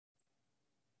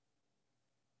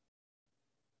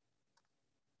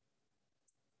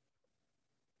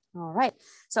All right,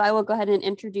 so I will go ahead and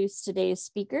introduce today's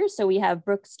speakers. So we have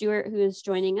Brooke Stuart, who is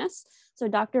joining us. So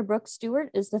Dr. Brooke Stuart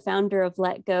is the founder of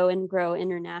Let Go and Grow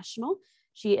International.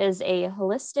 She is a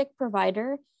holistic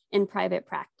provider in private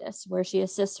practice, where she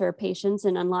assists her patients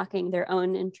in unlocking their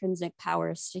own intrinsic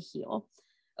powers to heal.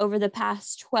 Over the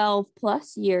past 12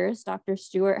 plus years, Dr.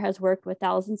 Stuart has worked with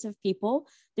thousands of people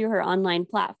through her online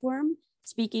platform,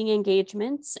 speaking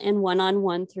engagements, and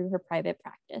one-on-one through her private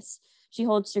practice. She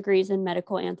holds degrees in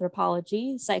medical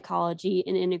anthropology, psychology,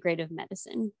 and integrative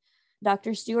medicine.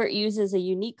 Dr. Stuart uses a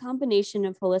unique combination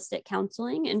of holistic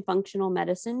counseling and functional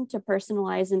medicine to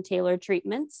personalize and tailor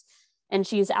treatments. And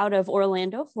she's out of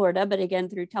Orlando, Florida, but again,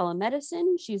 through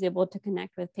telemedicine, she's able to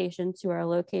connect with patients who are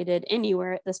located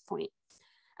anywhere at this point.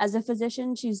 As a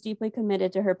physician, she's deeply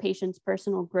committed to her patients'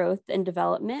 personal growth and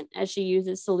development as she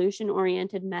uses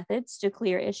solution-oriented methods to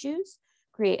clear issues,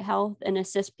 create health, and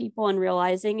assist people in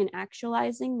realizing and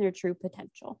actualizing their true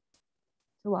potential.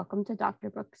 So welcome to Dr.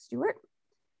 Brooke Stuart.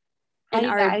 And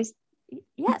Hi, guys.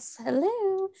 Yes,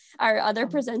 hello. Our other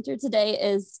presenter today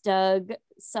is Doug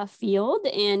Suffield,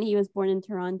 and he was born in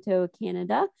Toronto,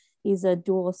 Canada. He's a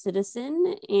dual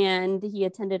citizen, and he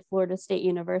attended Florida State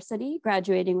University,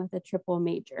 graduating with a triple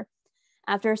major.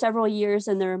 After several years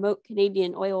in the remote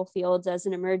Canadian oil fields as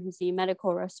an emergency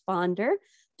medical responder,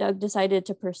 Doug decided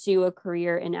to pursue a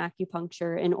career in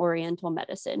acupuncture and Oriental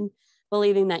medicine,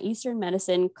 believing that Eastern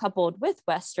medicine coupled with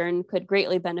Western could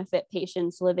greatly benefit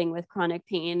patients living with chronic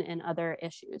pain and other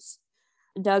issues.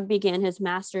 Doug began his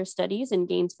master's studies in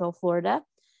Gainesville, Florida,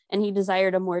 and he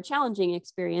desired a more challenging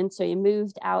experience, so he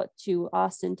moved out to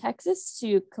Austin, Texas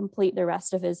to complete the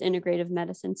rest of his integrative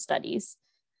medicine studies.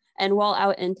 And while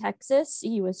out in Texas,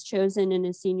 he was chosen in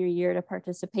his senior year to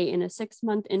participate in a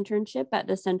 6-month internship at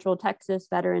the Central Texas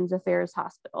Veterans Affairs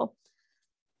Hospital.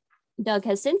 Doug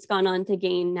has since gone on to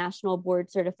gain national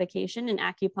board certification in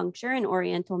acupuncture and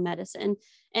Oriental medicine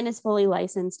and is fully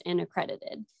licensed and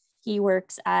accredited. He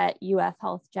works at UF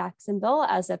Health Jacksonville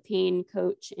as a pain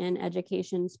coach and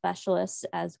education specialist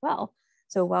as well.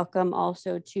 So welcome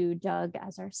also to Doug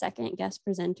as our second guest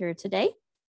presenter today.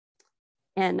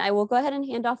 And I will go ahead and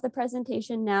hand off the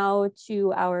presentation now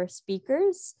to our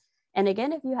speakers. And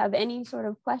again, if you have any sort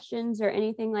of questions or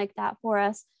anything like that for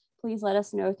us, please let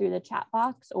us know through the chat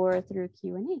box or through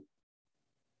Q&A.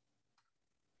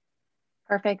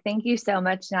 Perfect. Thank you so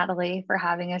much, Natalie, for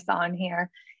having us on here.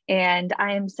 And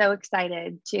I am so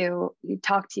excited to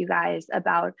talk to you guys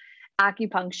about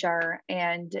acupuncture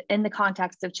and in the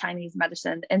context of Chinese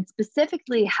medicine, and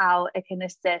specifically how it can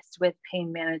assist with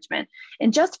pain management.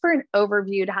 And just for an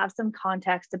overview to have some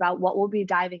context about what we'll be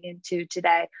diving into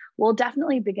today, we'll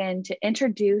definitely begin to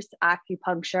introduce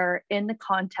acupuncture in the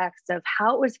context of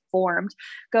how it was formed,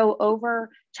 go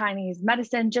over Chinese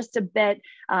medicine just a bit,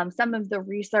 some of the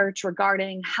research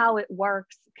regarding how it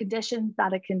works, conditions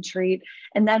that it can treat,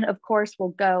 and then of course we'll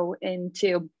go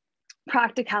into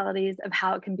practicalities of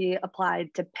how it can be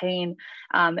applied to pain,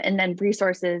 and then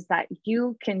resources that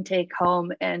you can take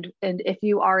home, and if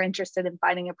you are interested in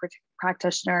finding a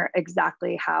practitioner,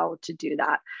 exactly how to do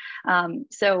that.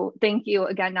 So thank you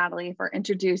again, Natalie, for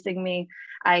introducing me.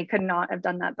 I could not have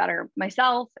done that better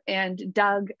myself. And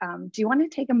Doug, do you want to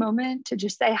take a moment to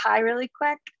just say hi really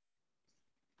quick?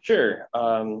 Sure.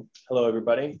 Hello,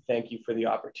 everybody. Thank you for the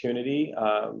opportunity.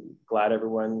 Glad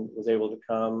everyone was able to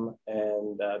come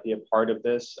and be a part of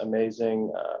this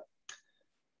amazing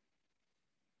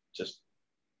just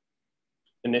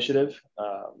initiative.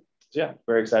 So yeah,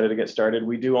 very excited to get started.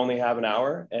 We do only have an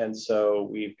hour, and so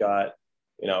we've got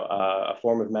a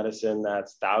form of medicine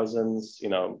that's thousands,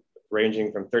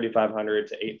 ranging from 3,500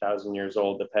 to 8,000 years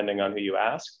old, depending on who you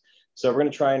ask. So we're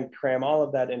going to try and cram all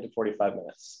of that into 45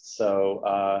 minutes.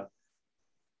 So,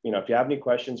 if you have any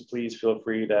questions, please feel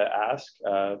free to ask,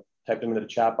 type them into the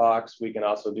chat box. We can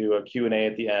also do a Q&A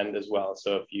at the end as well.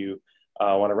 So if you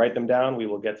want to write them down, we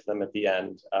will get to them at the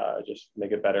end. Just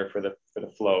make it better for the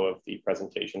flow of the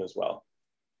presentation as well.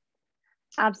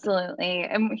 Absolutely.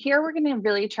 And here we're going to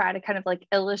really try to kind of like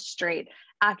illustrate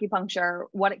acupuncture,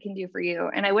 what it can do for you.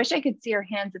 And I wish I could see your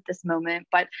hands at this moment,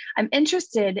 but I'm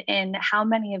interested in how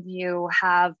many of you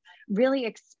have really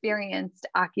experienced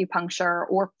acupuncture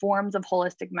or forms of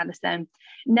holistic medicine.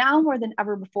 Now more than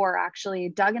ever before, actually,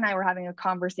 Doug and I were having a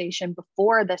conversation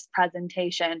before this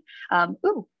presentation.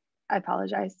 Ooh, I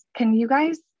apologize. Can you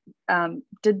guys,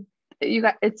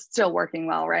 it's still working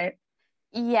well, right?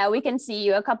 Yeah, we can see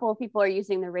you. A couple of people are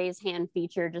using the raise hand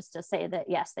feature just to say that,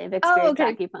 yes, they've experienced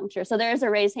acupuncture. So there's a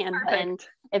raise hand button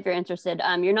if you're interested.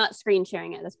 You're not screen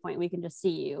sharing at this point. We can just see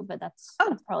you, but that's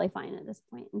probably fine at this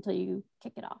point until you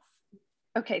kick it off.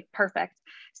 Okay, perfect.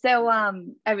 So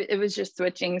it was just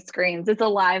switching screens. It's a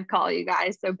live call, you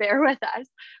guys, so bear with us.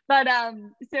 But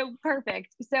so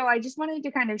perfect. So I just wanted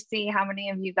to kind of see how many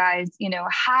of you guys,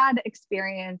 had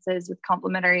experiences with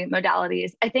complementary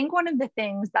modalities. I think one of the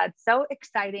things that's so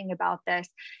exciting about this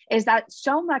is that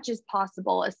so much is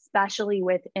possible, especially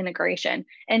with integration.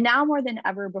 And now more than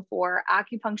ever before,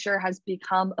 acupuncture has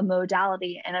become a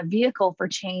modality and a vehicle for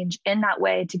change in that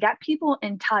way to get people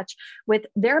in touch with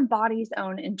their body's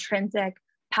own intrinsic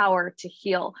power to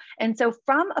heal. And so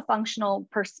from a functional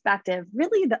perspective,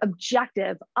 really the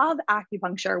objective of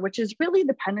acupuncture, which is really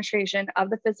the penetration of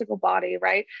the physical body,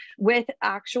 right, with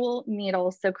actual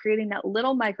needles. So creating that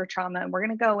little micro trauma, and we're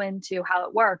going to go into how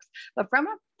it works. But from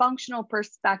a functional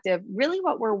perspective, really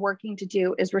what we're working to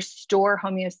do is restore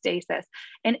homeostasis.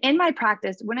 And in my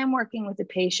practice, when I'm working with a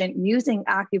patient using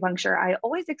acupuncture, I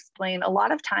always explain a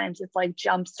lot of times it's like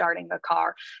jump starting a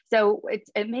car. So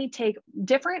it may take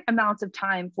different amounts of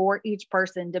time for each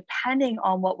person, depending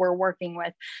on what we're working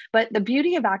with. But the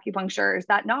beauty of acupuncture is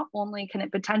that not only can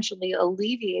it potentially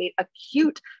alleviate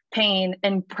acute pain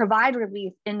and provide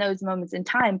relief in those moments in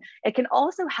time, it can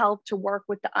also help to work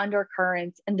with the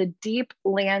undercurrents and the deep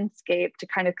landscape to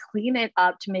kind of clean it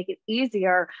up, to make it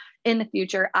easier in the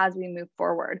future as we move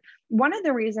forward. One of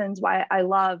the reasons why I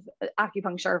love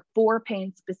acupuncture for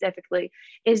pain specifically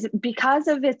is because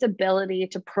of its ability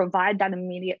to provide that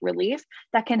immediate relief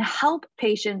that can help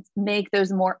patients make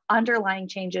those more underlying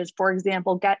changes. For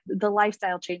example, get the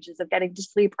lifestyle changes of getting to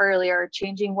sleep earlier,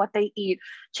 changing what they eat,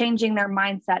 changing their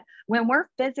mindset. When we're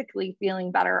physically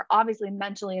feeling better, obviously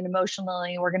mentally and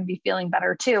emotionally, we're going to be feeling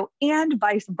better too, and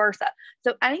vice versa.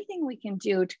 So anything we can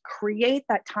do to create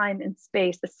that time and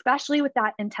space, especially with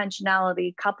that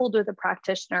intentionality coupled with a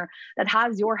practitioner that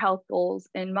has your health goals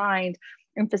in mind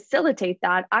and facilitate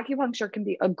that, acupuncture can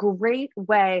be a great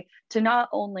way to not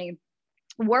only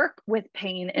work with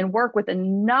pain and work with a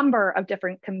number of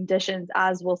different conditions,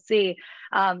 as we'll see.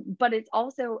 But it's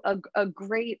also a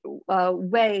great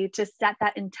way to set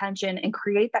that intention and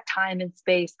create that time and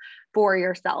space for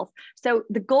yourself. So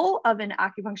the goal of an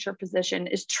acupuncture position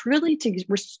is truly to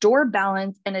restore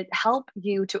balance and it help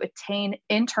you to attain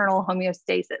internal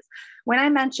homeostasis. When I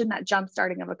mentioned that jump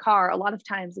starting of a car, a lot of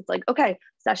times it's like, okay,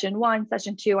 session 1,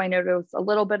 session 2, I noticed a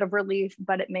little bit of relief,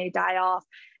 but it may die off.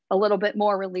 A little bit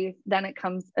more relief, then it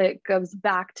goes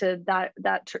back to that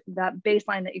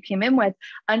baseline that you came in with,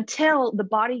 until the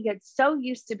body gets so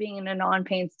used to being in a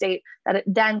non-pain state that it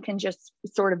then can just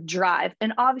sort of drive.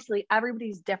 And obviously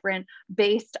everybody's different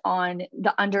based on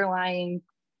the underlying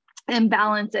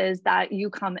imbalances that you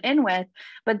come in with.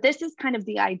 But this is kind of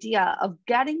the idea of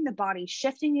getting the body,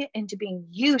 shifting it into being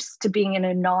used to being in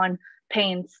a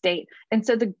non-pain state. And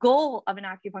so the goal of an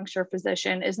acupuncture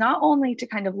physician is not only to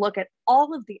kind of look at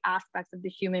all of the aspects of the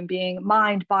human being,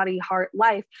 mind, body, heart,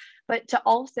 life, but to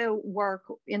also work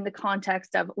in the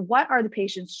context of what are the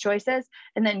patient's choices,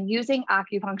 and then using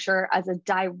acupuncture as a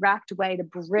direct way to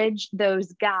bridge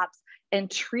those gaps and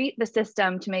treat the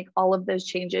system to make all of those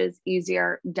changes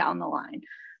easier down the line.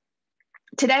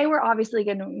 Today, we're obviously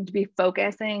going to be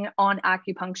focusing on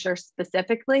acupuncture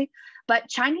specifically, but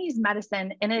Chinese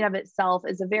medicine in and of itself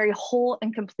is a very whole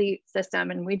and complete system.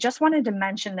 And we just wanted to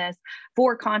mention this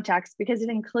for context because it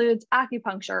includes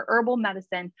acupuncture, herbal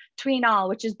medicine, Tuinal,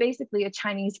 which is basically a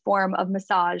Chinese form of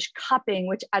massage, cupping,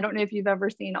 which I don't know if you've ever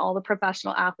seen all the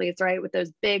professional athletes, right, with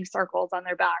those big circles on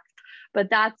their backs. But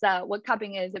that's what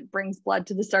cupping is. It brings blood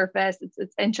to the surface.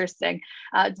 It's interesting.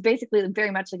 It's basically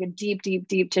very much like a deep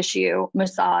tissue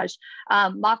massage.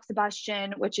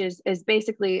 Moxibustion, which is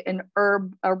basically an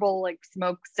herbal like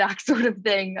smokestack sort of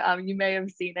thing. You may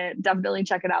have seen it. Definitely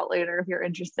check it out later if you're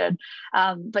interested.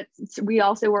 But we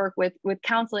also work with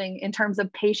counseling in terms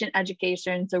of patient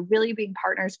education. So really being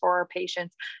partners for our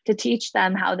patients to teach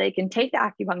them how they can take the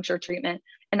acupuncture treatment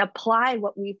and apply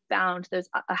what we found, those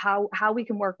how we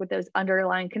can work with those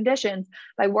underlying conditions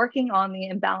by working on the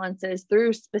imbalances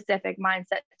through specific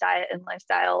mindset, diet, and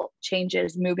lifestyle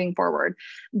changes moving forward.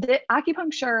 The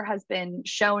acupuncture has been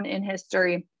shown in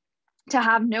history to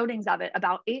have notings of it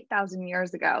about 8,000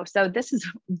 years ago. So this is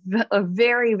a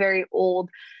very, very old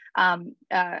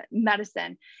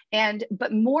medicine.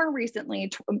 But more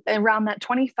recently, around that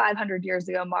 2,500 years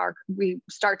ago mark, we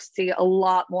start to see a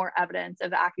lot more evidence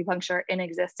of acupuncture in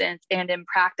existence and in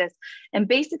practice. And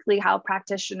basically how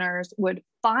practitioners would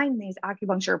find these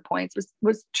acupuncture points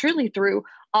was truly through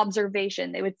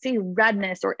observation. They would see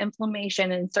redness or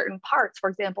inflammation in certain parts. For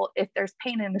example, if there's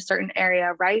pain in a certain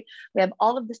area, right? We have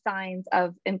all of the signs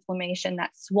of inflammation,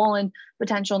 that swollen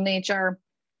potential nature,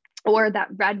 or that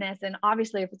redness. And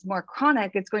obviously, if it's more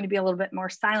chronic, it's going to be a little bit more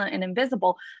silent and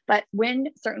invisible. But when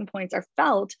certain points are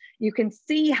felt, you can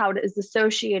see how it is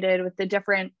associated with the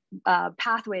different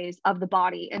pathways of the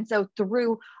body. And so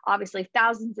through obviously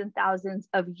thousands and thousands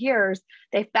of years,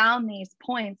 they found these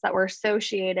points that were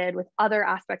associated with other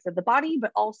aspects of the body,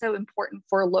 but also important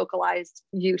for localized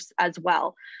use as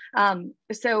well.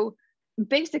 So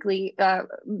basically,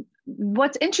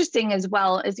 what's interesting as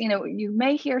well is, you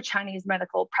may hear Chinese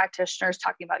medical practitioners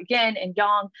talking about yin and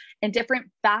yang and different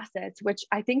facets, which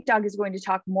I think Doug is going to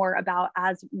talk more about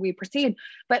as we proceed,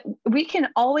 but we can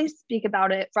always speak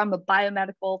about it from a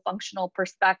biomedical functional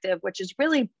perspective, which is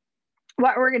really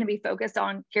what we're going to be focused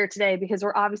on here today, because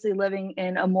we're obviously living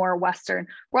in a more Western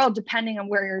world, depending on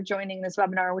where you're joining this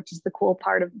webinar, which is the cool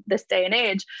part of this day and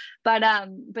age.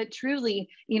 But truly,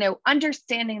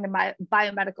 understanding the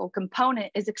biomedical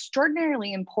component is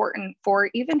extraordinarily important for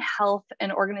even health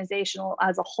and organizational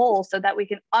as a whole, so that we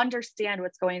can understand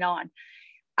what's going on.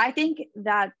 I think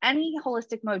that any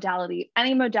holistic modality,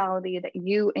 any modality that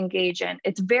you engage in,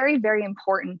 it's very, very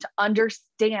important to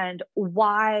understand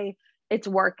why it's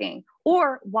working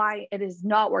or why it is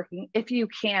not working, if you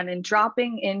can. And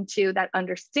dropping into that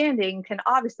understanding can,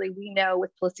 obviously, we know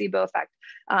with placebo effect,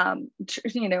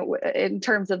 in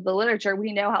terms of the literature,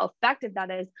 we know how effective that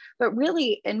is. But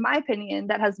really, in my opinion,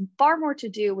 that has far more to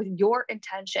do with your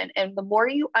intention. And the more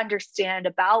you understand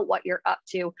about what you're up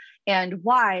to and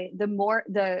why, the more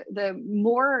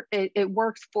it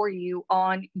works for you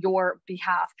on your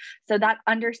behalf. So that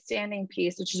understanding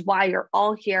piece, which is why you're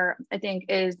all here, I think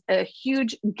is a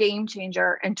huge game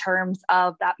changer in terms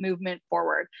of that movement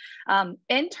forward.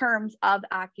 In terms of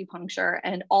acupuncture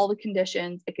and all the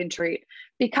conditions it can treat,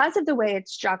 because of the way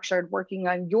it's structured, working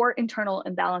on your internal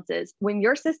imbalances, when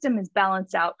your system is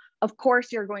balanced out, of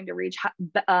course, you're going to reach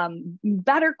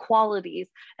better qualities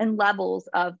and levels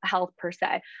of health per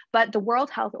se. But the World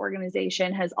Health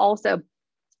Organization has also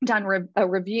done a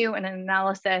review and an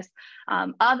analysis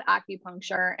of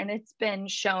acupuncture, and it's been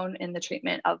shown in the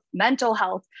treatment of mental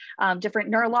health, different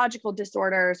neurological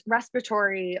disorders,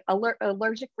 respiratory,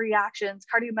 allergic reactions,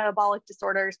 cardiometabolic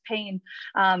disorders, pain,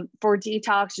 for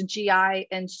detox, GI,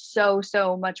 and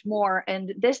so much more.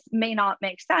 And this may not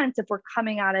make sense if we're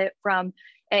coming at it from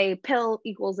a pill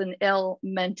equals an ill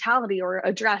mentality, or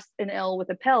address an ill with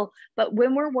a pill. But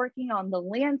when we're working on the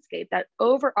landscape, that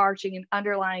overarching and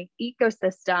underlying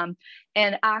ecosystem,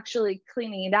 and actually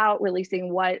cleaning it out,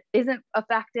 releasing what isn't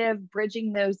effective,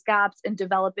 bridging those gaps, and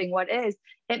developing what is,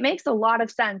 it makes a lot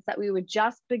of sense that we would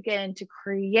just begin to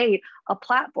create a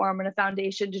platform and a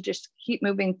foundation to just keep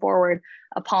moving forward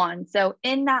upon. So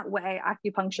in that way,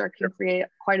 acupuncture can create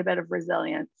quite a bit of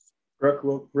resilience.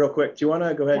 Brooke, real quick, do you want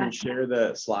to go ahead and share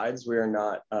the slides? We are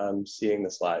not seeing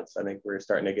the slides. I think we're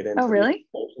starting to get into really?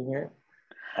 the here.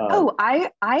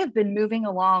 I have been moving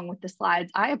along with the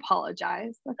slides. I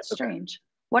apologize. That's strange. Okay.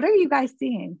 What are you guys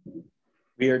seeing?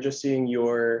 We are just seeing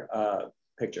your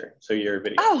picture, so your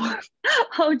video.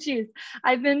 Oh, geez.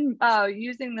 I've been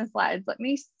using the slides. Let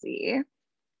me see.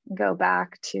 Go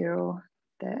back to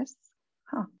this.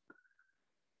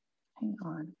 Hang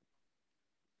on.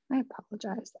 I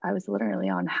apologize. I was literally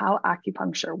on how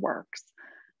acupuncture works,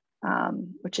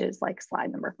 which is like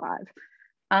slide number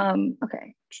 5.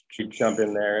 Okay. You jump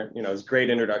in there. It's great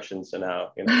introductions to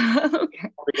now.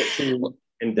 Okay. We get too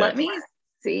in depth. Let me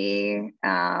see.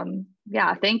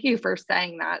 Yeah, thank you for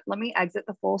saying that. Let me exit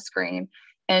the full screen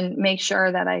and make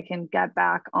sure that I can get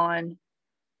back on.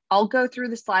 I'll go through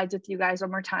the slides with you guys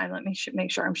one more time. Let me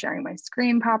make sure I'm sharing my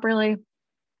screen properly.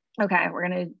 Okay, we're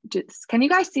gonna do this. Can you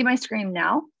guys see my screen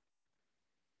now?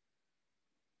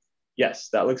 Yes,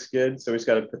 that looks good. So we just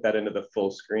got to put that into the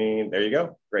full screen. There you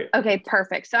go. Great. Okay,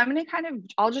 perfect. So I'm going to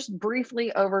I'll just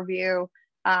briefly overview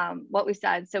what we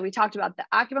said. So we talked about the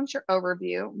acupuncture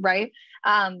overview, right?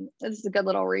 This is a good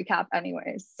little recap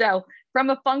anyways. So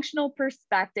from a functional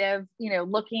perspective,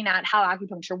 looking at how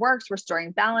acupuncture works,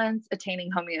 restoring balance, attaining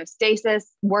homeostasis,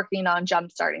 working on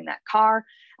jump-starting that car.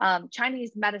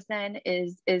 Chinese medicine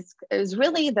is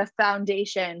really the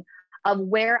foundation of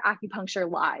where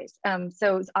acupuncture lies.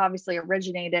 So it's obviously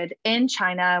originated in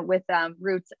China with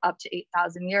roots up to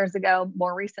 8,000 years ago,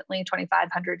 more recently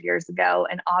 2,500 years ago,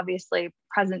 and obviously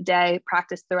present day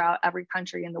practiced throughout every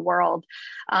country in the world.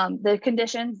 The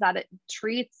conditions that it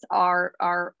treats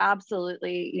are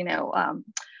absolutely,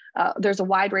 there's a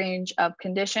wide range of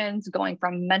conditions going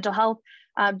from mental health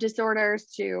disorders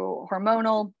to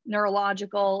hormonal,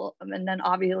 neurological, and then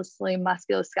obviously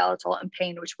musculoskeletal and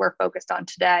pain, which we're focused on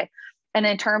today. And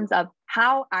in terms of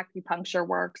how acupuncture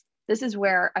works, this is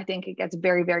where I think it gets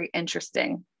very, very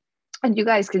interesting. And you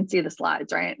guys can see the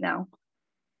slides right now.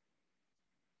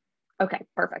 Okay,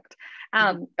 perfect.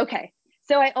 Okay.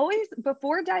 So I always,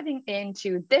 before diving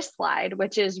into this slide,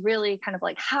 which is really kind of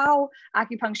like how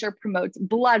acupuncture promotes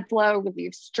blood flow,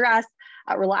 relieves stress,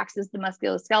 relaxes the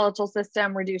musculoskeletal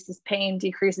system, reduces pain,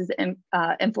 decreases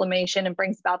inflammation, and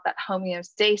brings about that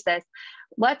homeostasis.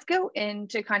 Let's go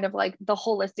into kind of like the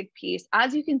holistic piece.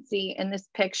 As you can see in this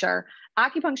picture,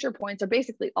 acupuncture points are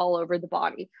basically all over the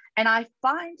body. And I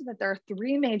find that there are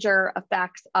three major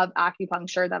effects of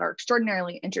acupuncture that are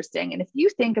extraordinarily interesting. And if you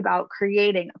think about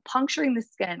puncturing the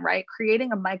skin, right,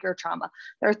 creating a microtrauma,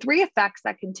 there are three effects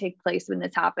that can take place when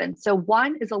this happens. So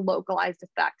one is a localized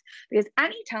effect, because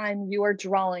anytime you are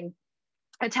drawing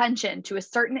attention to a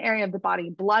certain area of the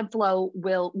body, blood flow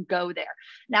will go there.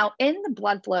 Now, in the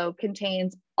blood flow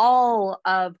contains all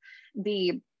of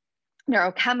the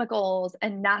neurochemicals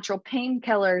and natural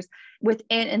painkillers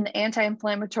within in the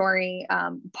anti-inflammatory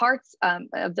parts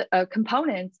of the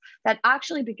components that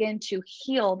actually begin to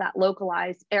heal that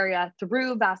localized area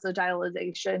through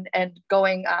vasodilation and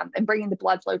going and bringing the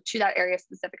blood flow to that area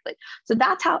specifically. So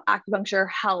that's how acupuncture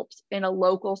helps in a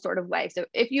local sort of way. So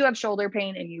if you have shoulder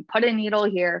pain and you put a needle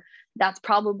here, that's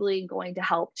probably going to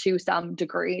help to some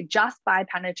degree just by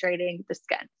penetrating the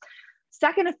skin.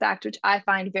 Second effect, which I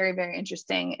find very, very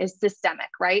interesting, is systemic,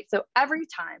 right? So every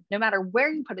time, no matter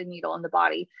where you put a needle in the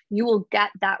body, you will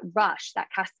get that rush, that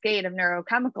cascade of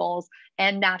neurochemicals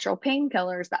and natural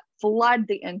painkillers that flood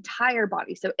the entire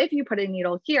body. So if you put a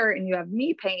needle here and you have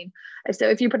knee pain, so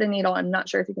if you put a needle, I'm not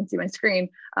sure if you can see my screen,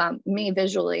 me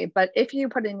visually, but if you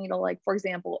put a needle, like for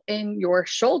example, in your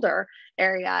shoulder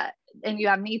area, and you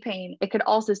have knee pain, it could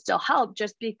also still help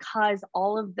just because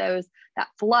all of that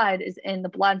flood is in the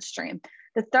bloodstream.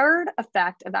 The third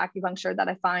effect of acupuncture that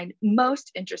I find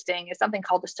most interesting is something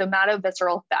called the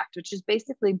somatovisceral effect, which is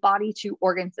basically body to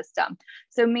organ system.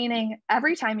 So meaning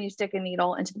every time you stick a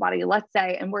needle into the body, let's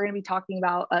say, and we're going to be talking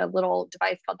about a little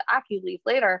device called the AcuLeaf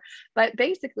later, but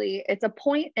basically it's a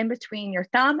point in between your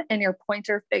thumb and your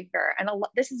pointer finger. And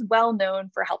this is well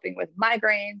known for helping with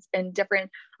migraines and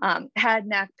different head,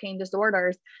 neck pain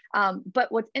disorders. But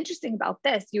what's interesting about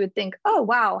this, you would think, oh,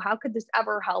 wow, how could this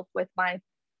ever help with my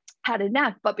head and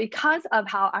neck? But because of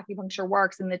how acupuncture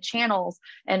works and the channels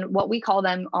and what we call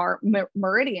them are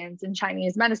meridians in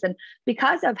Chinese medicine,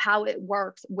 because of how it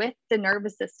works with the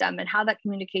nervous system and how that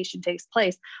communication takes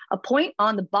place, a point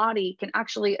on the body can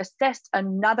actually assist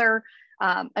another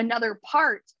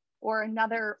part or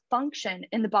another function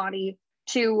in the body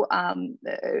to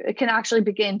it can actually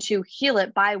begin to heal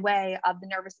it by way of the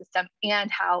nervous system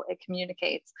and how it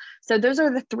communicates. So those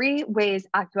are the three ways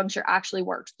acupuncture actually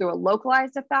works: through a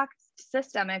localized effect,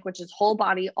 systemic, which is whole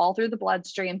body all through the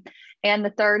bloodstream, and the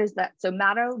third is that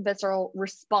somatovisceral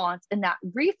response, and that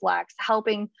reflex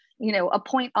helping, a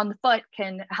point on the foot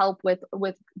can help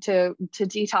to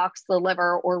detox the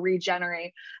liver or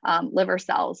regenerate liver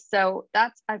cells. So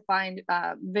that's, I find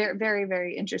very, very,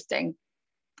 very interesting.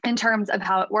 In terms of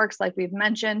how it works, like we've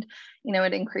mentioned,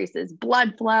 it increases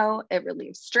blood flow, it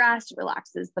relieves stress,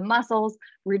 relaxes the muscles,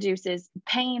 reduces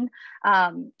pain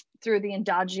through the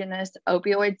endogenous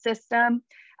opioid system,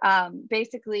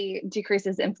 basically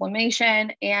decreases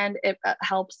inflammation, and it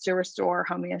helps to restore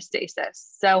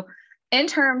homeostasis. So in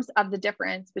terms of the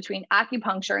difference between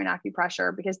acupuncture and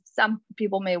acupressure, because some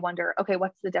people may wonder, okay,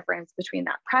 what's the difference between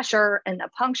that pressure and the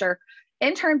puncture?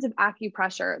 In terms of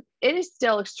acupressure, it is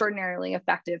still extraordinarily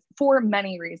effective for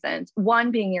many reasons.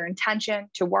 One being your intention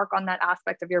to work on that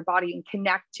aspect of your body and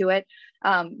connect to it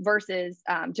versus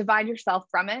divide yourself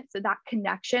from it. So that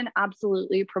connection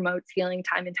absolutely promotes healing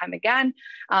time and time again.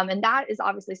 And that is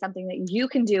obviously something that you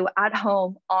can do at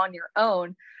home on your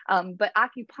own. But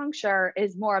acupuncture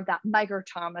is more of that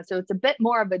microtrauma. So it's a bit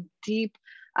more of a deep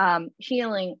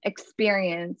healing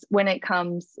experience when it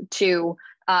comes to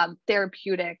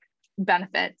therapeutic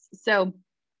benefits. So,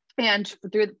 and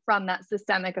from that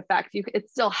systemic effect,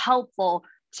 it's still helpful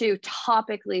to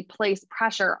topically place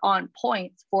pressure on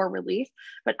points for relief,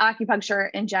 but acupuncture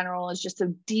in general is just a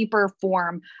deeper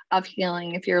form of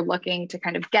healing if you're looking to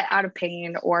kind of get out of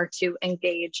pain or to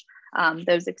engage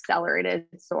those accelerated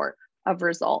sort of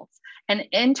results. And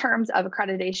in terms of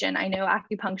accreditation, I know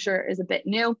acupuncture is a bit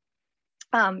new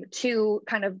to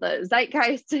kind of the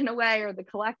zeitgeist in a way, or the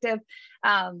collective,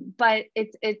 but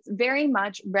it's very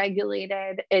much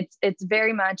regulated. It's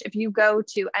very much, if you go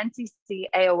to NCC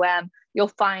AOM, you'll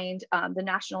find the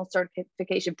national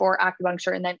certification for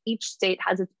acupuncture, and then each state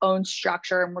has its own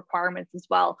structure and requirements as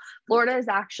well. Florida is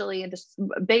actually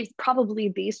probably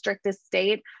the strictest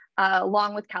state,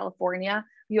 along with California.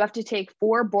 You have to take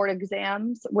 4 board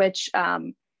exams, which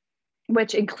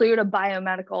include a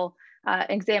biomedical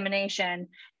examination.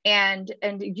 And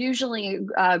usually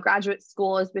graduate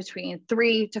school is between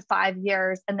 3 to 5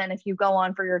 years. And then if you go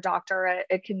on for your doctorate,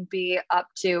 it can be up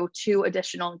to 2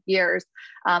 additional years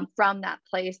from that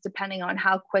place, depending on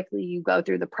how quickly you go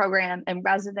through the program. And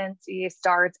residency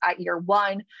starts at year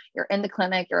 1, you're in the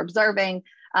clinic, you're observing,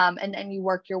 and then you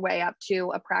work your way up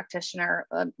to a practitioner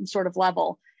sort of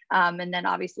level. And then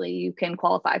obviously you can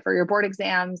qualify for your board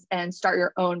exams and start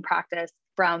your own practice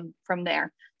from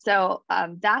there. So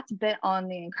that's a bit on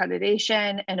the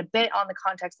accreditation and a bit on the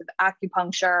context of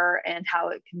acupuncture and how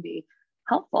it can be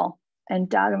helpful. And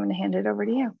Doug, I'm going to hand it over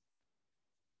to you.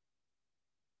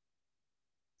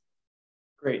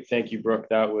 Great, thank you, Brooke.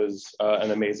 That was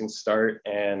an amazing start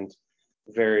and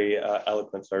very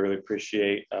eloquent. So I really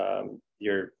appreciate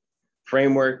your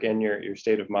framework and your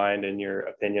state of mind and your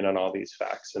opinion on all these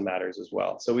facts and matters as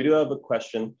well. So we do have a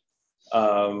question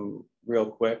real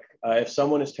quick. If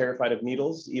someone is terrified of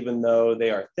needles, even though they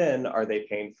are thin, are they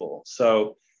painful?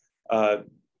 So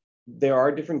there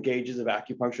are different gauges of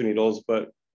acupuncture needles,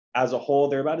 but as a whole,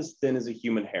 they're about as thin as a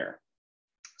human hair.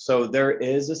 So there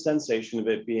is a sensation of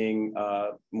it being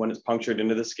when it's punctured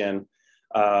into the skin.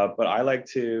 But I like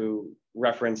to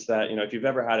reference that, if you've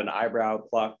ever had an eyebrow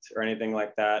plucked or anything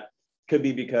like that, could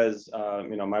be because,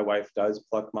 my wife does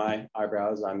pluck my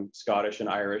eyebrows. I'm Scottish and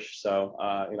Irish. So,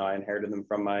 I inherited them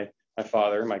from my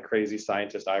father, my crazy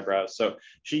scientist eyebrows. So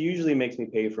she usually makes me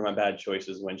pay for my bad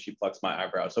choices when she plucks my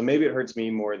eyebrows. So maybe it hurts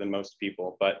me more than most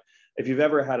people, but if you've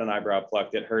ever had an eyebrow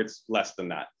plucked, it hurts less than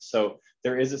that. So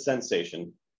there is a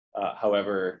sensation.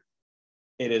 However,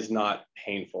 it is not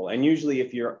painful. And usually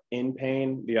if you're in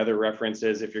pain, the other reference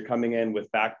is if you're coming in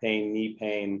with back pain, knee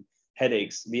pain,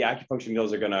 headaches, the acupuncture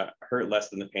needles are going to hurt less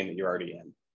than the pain that you're already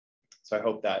in. So I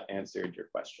hope that answered your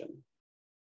question.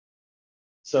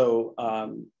 So,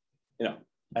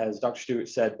 as Dr. Stuart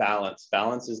said, balance.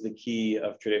 Balance is the key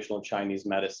of traditional Chinese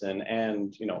medicine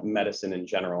and, medicine in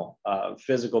general.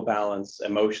 Physical balance,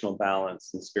 emotional balance,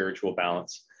 and spiritual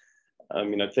balance.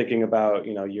 Thinking about,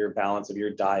 your balance of your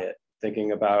diet,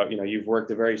 thinking about, you've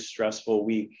worked a very stressful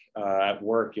week at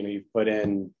work, you've put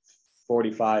in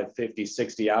 45, 50,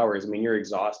 60 hours. You're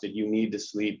exhausted. You need to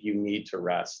sleep. You need to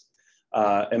rest.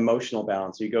 Emotional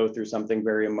balance. You go through something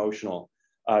very emotional.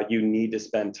 You need to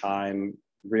spend time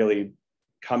really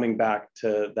coming back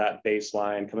to that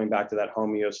baseline, coming back to that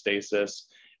homeostasis.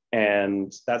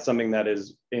 And that's something that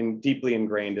is deeply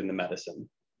ingrained in the medicine.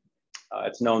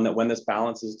 It's known that when this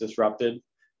balance is disrupted,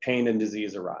 pain and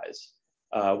disease arise.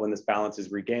 When this balance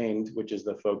is regained, which is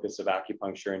the focus of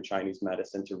acupuncture and Chinese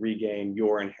medicine, to regain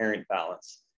your inherent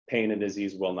balance, pain and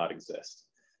disease will not exist.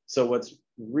 So what's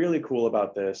really cool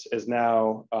about this is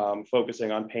now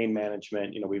focusing on pain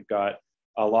management. We've got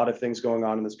a lot of things going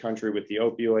on in this country with the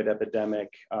opioid epidemic,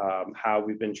 how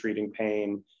we've been treating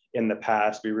pain in the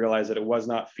past. We realized that it was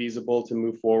not feasible to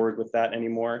move forward with that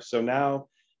anymore. So now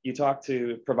you talk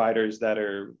to providers that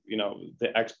are,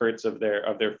 the experts of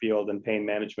their field in pain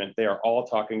management, they are all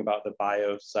talking about the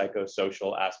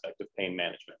biopsychosocial aspect of pain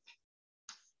management.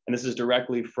 And this is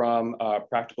directly from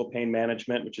Practical Pain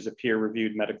Management, which is a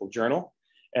peer-reviewed medical journal.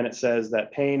 And it says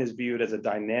that pain is viewed as a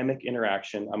dynamic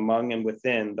interaction among and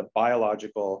within the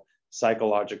biological,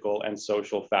 psychological, and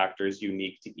social factors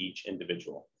unique to each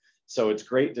individual. So it's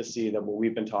great to see that what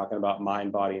we've been talking about,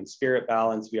 mind, body, and spirit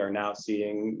balance, we are now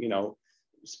seeing,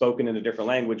 spoken in a different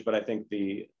language, but I think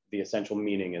the essential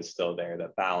meaning is still there,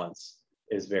 that balance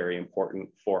is very important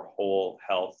for whole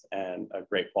health and a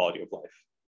great quality of life.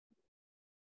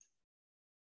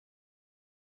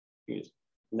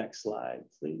 Next slide,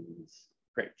 please.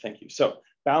 Great, thank you. So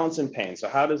balance and pain. So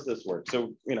how does this work?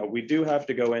 So, we do have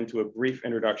to go into a brief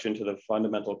introduction to the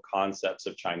fundamental concepts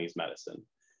of Chinese medicine. Can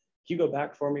you go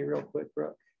back for me real quick,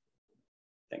 Brooke?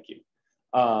 Thank you.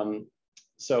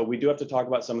 So we do have to talk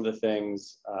about some of the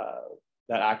things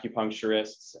that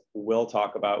acupuncturists will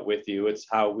talk about with you. It's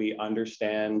how we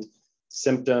understand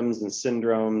symptoms and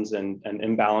syndromes and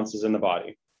imbalances in the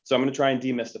body. So I'm going to try and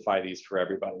demystify these for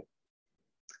everybody.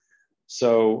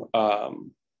 So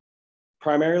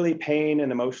primarily pain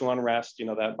and emotional unrest,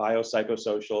 that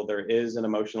biopsychosocial, there is an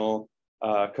emotional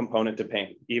component to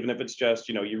pain. Even if it's just,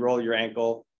 you roll your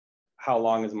ankle, how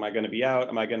long am I going to be out?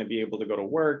 Am I going to be able to go to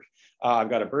work? I've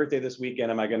got a birthday this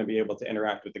weekend. Am I going to be able to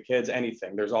interact with the kids?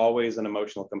 Anything. There's always an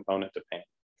emotional component to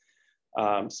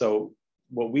pain. So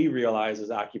what we realize as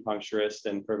acupuncturists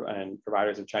and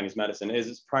providers of Chinese medicine is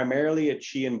it's primarily a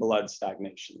qi and blood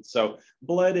stagnation. So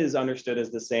blood is understood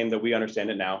as the same that we understand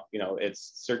it now.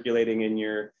 It's circulating in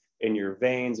your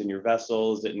veins, in your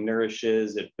vessels. It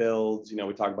nourishes, it builds.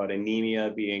 We talk about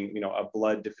anemia being, a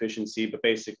blood deficiency, but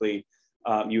basically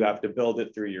You have to build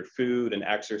it through your food and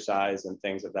exercise and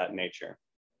things of that nature.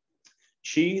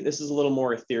 Qi, this is a little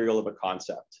more ethereal of a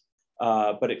concept,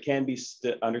 but it can be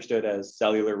understood as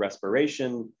cellular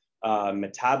respiration,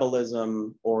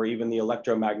 metabolism, or even the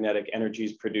electromagnetic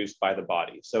energies produced by the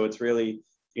body. So it's really,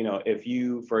 if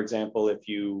you, for example, if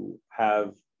you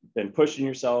have been pushing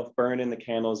yourself, burning the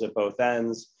candles at both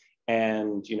ends,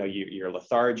 and you're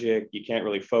lethargic, you can't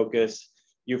really focus,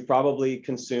 you've probably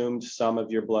consumed some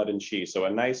of your blood and qi. So a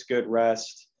nice good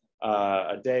rest,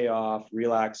 a day off,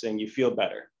 relaxing, you feel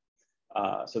better.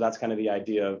 So that's kind of the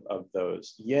idea of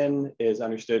those. Yin is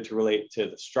understood to relate to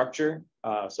the structure.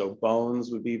 So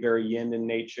bones would be very yin in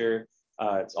nature.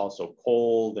 It's also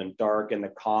cold and dark and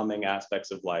the calming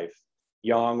aspects of life.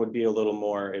 Yang would be a little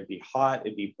more, it'd be hot,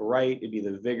 it'd be bright, it'd be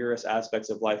the vigorous aspects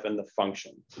of life and the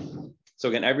function. So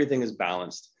again, everything is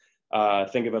balanced.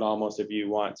 Think of it almost, if you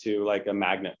want to, like a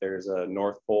magnet. There's a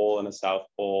North Pole and a South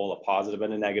Pole, a positive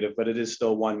and a negative, but it is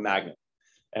still one magnet.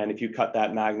 And if you cut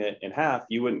that magnet in half,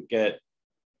 you wouldn't get,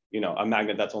 a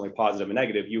magnet that's only positive and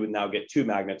negative. You would now get two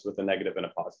magnets with a negative and a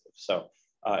positive. So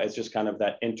it's just kind of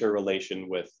that interrelation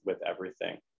with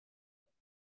everything.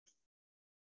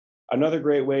 Another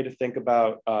great way to think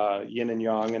about yin and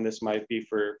yang, and this might be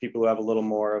for people who have a little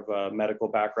more of a medical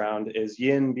background, is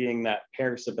yin being that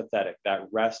parasympathetic, that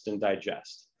rest and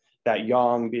digest, that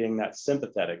yang being that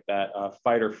sympathetic, that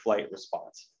fight or flight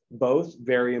response. Both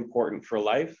very important for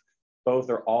life. Both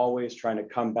are always trying to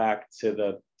come back to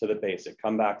the basic,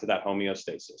 come back to that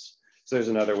homeostasis. So there's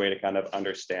another way to kind of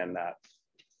understand that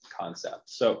concept.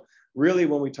 So really,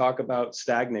 when we talk about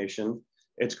stagnation,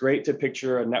 it's great to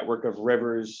picture a network of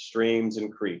rivers, streams,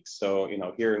 and creeks. So,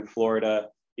 here in Florida,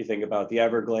 you think about the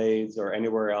Everglades or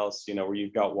anywhere else, where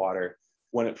you've got water.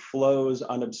 When it flows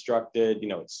unobstructed,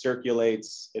 it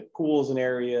circulates, it pools in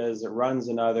areas, it runs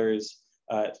in others,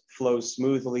 it flows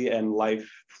smoothly, and life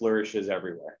flourishes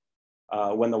everywhere.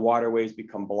 When the waterways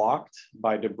become blocked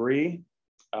by debris,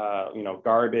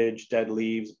 garbage, dead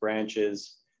leaves,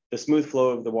 branches, the smooth flow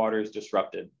of the water is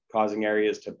disrupted, causing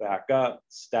areas to back up,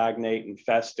 stagnate, and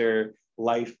fester.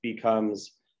 Life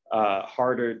becomes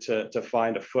harder to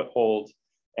find a foothold.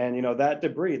 And that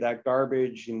debris, that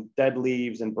garbage and dead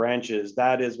leaves and branches,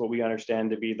 that is what we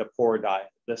understand to be the poor diet,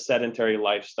 the sedentary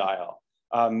lifestyle,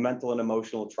 mental and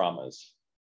emotional traumas.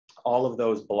 All of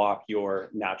those block your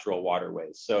natural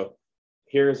waterways. So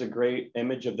here's a great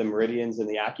image of the meridians and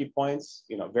the acupoints,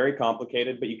 very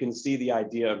complicated, but you can see the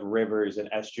idea of rivers and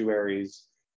estuaries,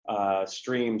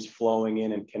 streams flowing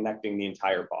in and connecting the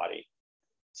entire body.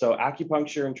 So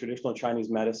acupuncture and traditional Chinese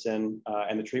medicine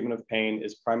and the treatment of pain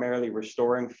is primarily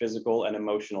restoring physical and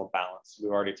emotional balance.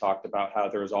 We've already talked about how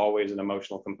there's always an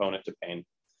emotional component to pain.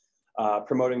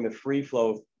 Promoting the free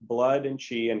flow of blood and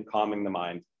qi and calming the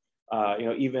mind.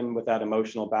 Even with that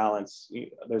emotional balance,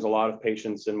 there's a lot of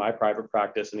patients in my private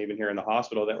practice and even here in the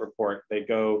hospital that report they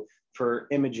go for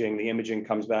imaging. The imaging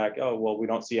comes back, oh, well, we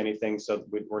don't see anything, so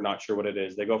we're not sure what it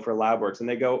is. They go for lab works and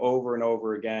they go over and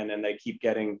over again and they keep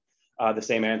getting the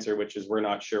same answer, which is we're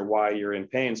not sure why you're in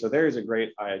pain. So there's a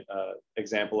great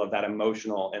example of that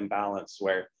emotional imbalance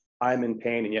where I'm in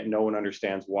pain and yet no one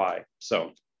understands why.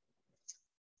 So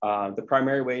the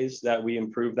primary ways that we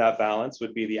improve that balance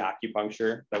would be the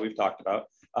acupuncture that we've talked about.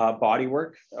 Body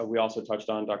work, we also touched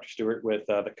on, Dr. Stewart, with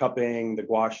the cupping, the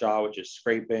gua sha, which is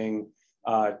scraping,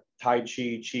 Tai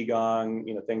Chi, Qigong,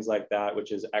 things like that,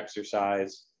 which is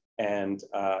exercise, and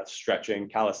stretching,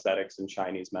 calisthenics in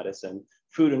Chinese medicine,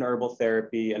 food and herbal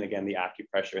therapy, and again, the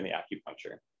acupressure and the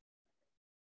acupuncture.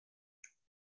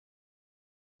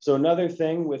 So another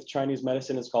thing with Chinese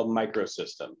medicine is called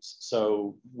microsystems.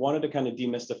 So wanted to kind of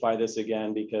demystify this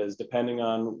again, because depending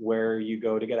on where you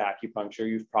go to get acupuncture,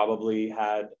 you've probably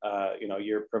had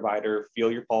your provider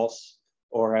feel your pulse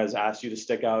or has asked you to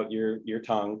stick out your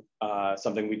tongue,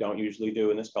 something we don't usually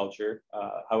do in this culture.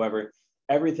 However,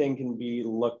 everything can be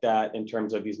looked at in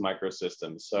terms of these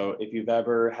microsystems. So if you've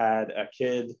ever had a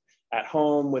kid at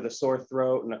home with a sore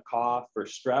throat and a cough or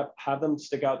strep, have them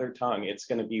stick out their tongue. It's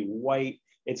going to be white,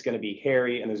 it's going to be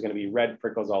hairy, and there's going to be red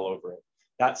prickles all over it.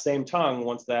 That same tongue,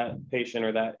 once that patient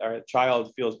or that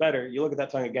child feels better, you look at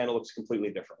that tongue again, it looks completely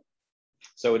different.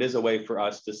 So it is a way for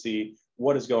us to see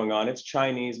what is going on. It's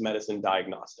Chinese medicine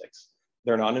diagnostics.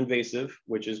 They're non-invasive,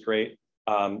 which is great.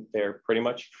 They're pretty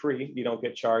much free. You don't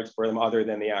get charged for them other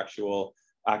than the actual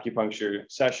acupuncture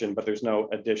session, but there's no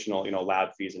additional, lab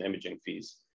fees and imaging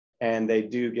fees. And they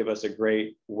do give us a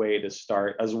great way to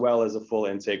start, as well as a full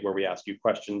intake where we ask you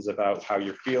questions about how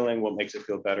you're feeling, what makes it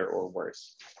feel better or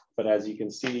worse. But as you can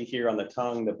see here on the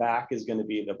tongue, the back is going to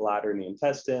be the bladder and the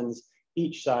intestines.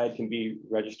 each side can be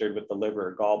registered with the liver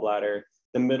or gallbladder.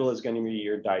 The middle is going to be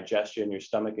your digestion, your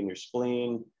stomach and your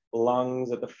spleen,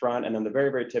 lungs at the front, and then the very,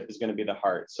 very tip is going to be the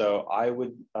heart. So I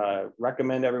would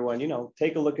recommend everyone, you know,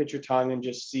 take a look at your tongue and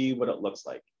just see what it looks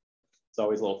like. It's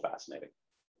always a little fascinating.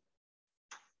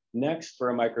 Next, for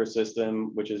a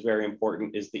microsystem, which is very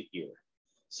important, is the ear.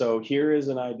 So here is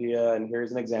an idea, and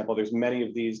here's an example. There's many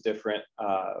of these different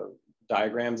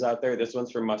diagrams out there. This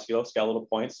one's for musculoskeletal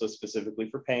points, so specifically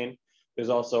for pain. There's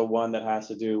also one that has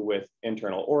to do with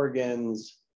internal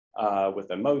organs,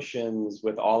 with emotions,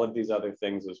 with all of these other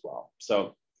things as well.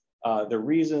 So the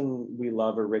reason we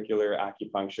love auricular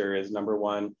acupuncture is, number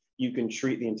one, you can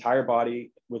treat the entire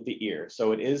body with the ear.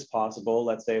 So it is possible,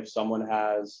 let's say if someone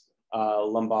has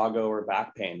lumbago or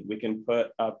back pain, we can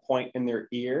put a point in their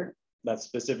ear that's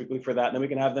specifically for that, and then we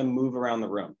can have them move around the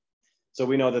room. So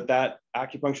we know that that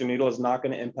acupuncture needle is not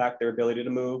going to impact their ability to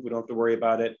move. We don't have to worry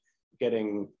about it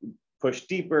getting pushed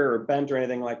deeper or bent or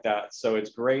anything like that. So it's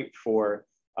great for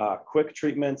quick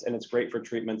treatments, and it's great for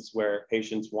treatments where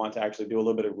patients want to actually do a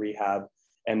little bit of rehab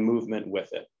and movement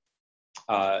with it.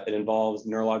 It involves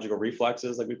neurological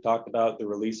reflexes, like we've talked about, the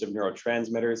release of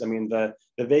neurotransmitters. I mean, the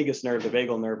vagus nerve, the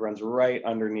vagal nerve runs right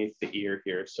underneath the ear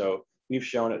here. So we've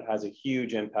shown it has a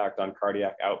huge impact on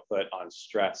cardiac output, on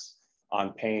stress,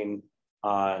 on pain,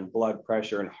 on blood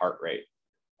pressure and heart rate.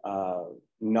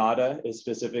 NADA is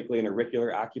specifically an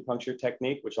auricular acupuncture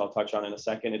technique, which I'll touch on in a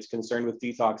second. It's concerned with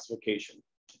detoxification.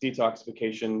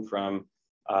 Detoxification from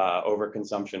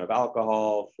overconsumption of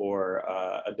alcohol, for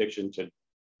addiction to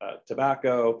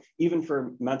tobacco, even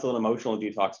for mental and emotional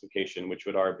detoxification, which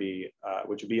would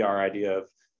be our idea of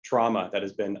trauma that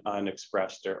has been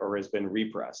unexpressed or has been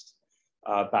repressed.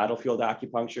 Battlefield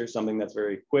acupuncture, something that's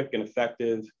very quick and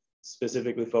effective,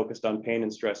 specifically focused on pain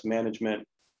and stress management,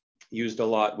 used a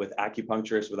lot with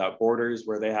Acupuncturists Without Borders,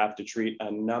 where they have to treat a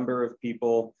number of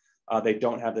people. They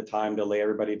don't have the time to lay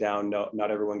everybody down. No, not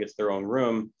everyone gets their own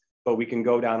room, but we can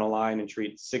go down a line and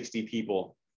treat 60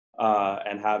 people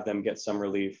and have them get some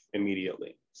relief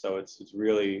immediately. So it's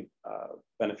really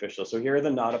beneficial. So here are the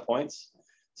NADA points.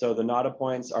 So the NADA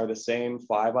points are the same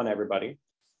 5 on everybody.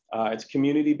 It's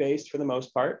community-based for the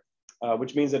most part,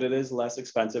 which means that it is less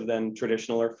expensive than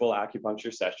traditional or full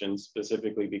acupuncture sessions,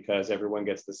 specifically because everyone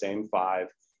gets the same 5,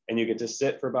 and you get to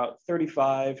sit for about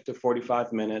 35 to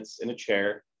 45 minutes in a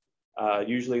chair.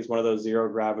 Usually it's one of those zero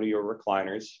gravity or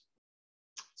recliners.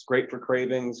 It's great for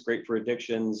cravings, great for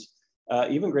addictions,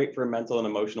 even great for mental and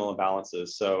emotional imbalances.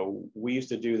 So we used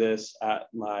to do this at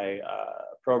my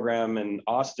program in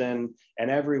Austin,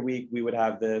 and every week we would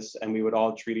have this, and we would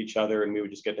all treat each other, and we would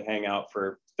just get to hang out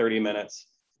for 30 minutes.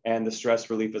 And the stress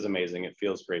relief is amazing. It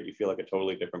feels great. You feel like a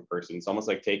totally different person. It's almost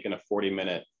like taking a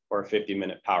 40-minute or a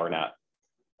 50-minute power nap.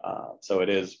 So it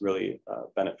is really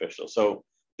beneficial. So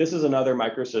this is another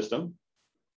microsystem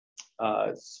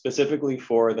specifically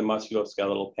for the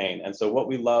musculoskeletal pain. And so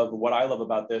what I love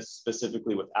about this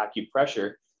specifically with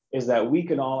acupressure is that we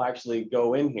can all actually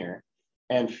go in here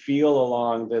and feel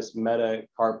along this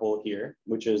metacarpal here,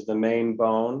 which is the main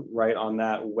bone right on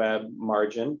that web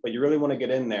margin. But you really want to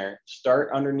get in there, start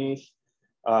underneath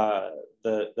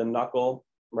the knuckle,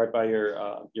 right by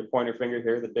your pointer finger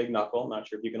here, the big knuckle. I'm not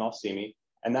sure if you can all see me.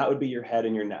 And that would be your head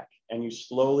and your neck. And you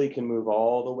slowly can move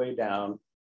all the way down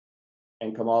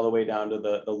and come all the way down to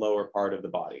the lower part of the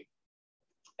body.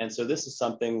 And so this is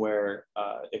something where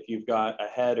if you've got a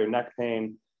head or neck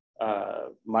pain,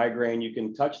 migraine, you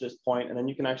can touch this point and then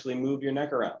you can actually move your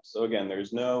neck around. So again,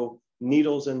 there's no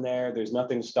needles in there. There's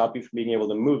nothing to stop you from being able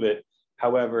to move it.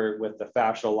 However, with the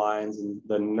fascial lines and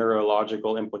the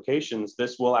neurological implications,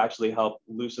 this will actually help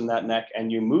loosen that neck,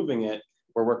 and you moving it,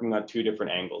 we're working on 2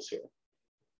 different angles here.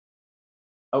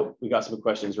 Oh, we got some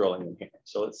questions rolling in here.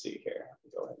 So let's see here.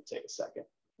 Go ahead and take a second.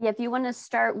 Yeah, if you want to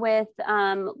start with,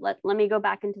 let me go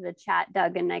back into the chat,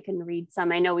 Doug, and I can read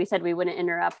some. I know we said we wouldn't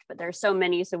interrupt, but there's so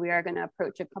many, so we are going to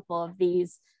approach a couple of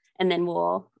these, and then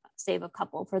we'll save a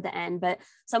couple for the end. But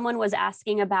someone was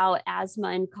asking about asthma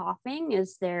and coughing.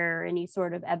 Is there any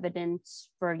sort of evidence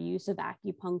for use of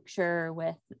acupuncture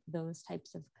with those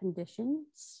types of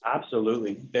conditions?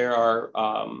 Absolutely. There are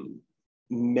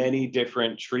many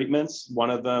different treatments. One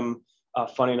of them,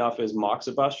 funny enough, is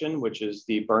moxibustion, which is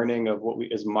the burning of what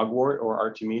is mugwort or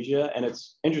artemisia. And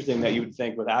it's interesting that you would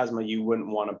think with asthma, you wouldn't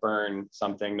want to burn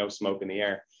something, no smoke in the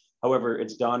air. However,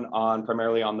 it's done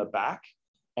primarily on the back,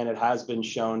 and it has been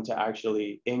shown to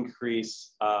actually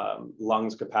increase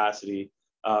lungs capacity.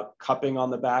 Cupping on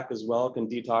the back as well can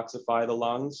detoxify the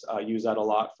lungs. Use that a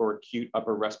lot for acute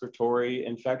upper respiratory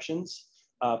infections.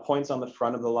 Points on the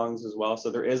front of the lungs as well. So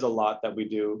there is a lot that we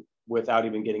do without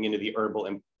even getting into the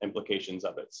herbal implications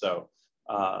of it. So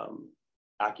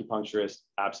acupuncturists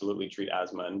absolutely treat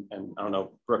asthma. And I don't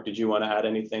know, Brooke, did you want to add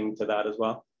anything to that as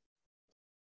well?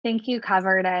 I think you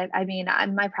covered it. I mean,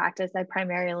 in my practice, I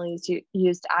primarily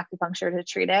used acupuncture to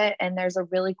treat it. And there's a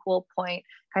really cool point,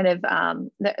 kind of,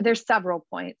 there's several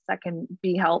points that can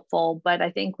be helpful. But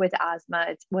I think with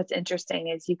asthma, what's interesting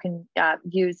is you can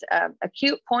use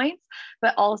acute points,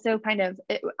 but also kind of,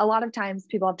 a lot of times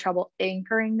people have trouble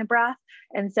anchoring the breath.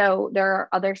 And so there are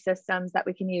other systems that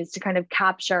we can use to kind of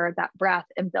capture that breath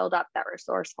and build up that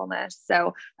resourcefulness.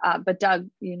 So, but Doug,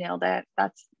 you nailed it.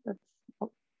 That's a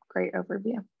great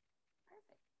overview.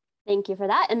 Thank you for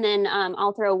that. And then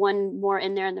I'll throw one more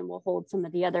in there and then we'll hold some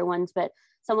of the other ones. But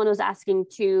someone was asking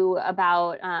too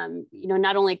about,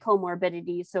 not only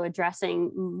comorbidities, so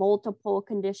addressing multiple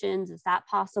conditions, is that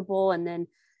possible? And then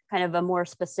kind of a more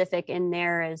specific in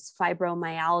there is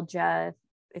fibromyalgia,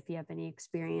 if you have any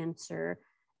experience or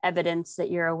evidence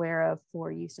that you're aware of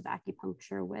for use of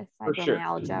acupuncture with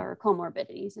fibromyalgia or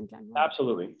comorbidities in general.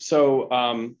 Absolutely.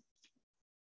 So,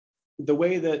 the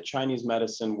way that Chinese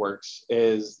medicine works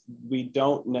is we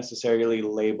don't necessarily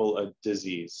label a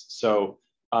disease. So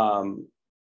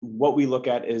what we look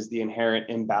at is the inherent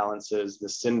imbalances, the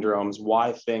syndromes,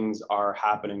 why things are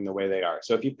happening the way they are.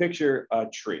 So if you picture a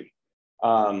tree,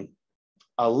 a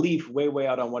leaf way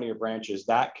out on one of your branches,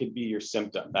 that could be your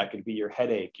symptom. That could be your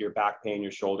headache, your back pain,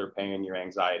 your shoulder pain, your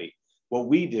anxiety. What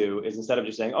we do is instead of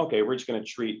just saying, okay, we're just going to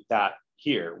treat that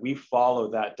here, we follow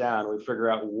that down. We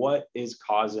figure out what is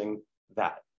causing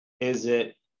that. Is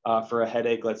it for a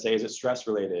headache, let's say, is it stress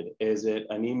related? Is it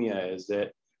anemia? Is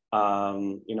it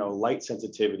light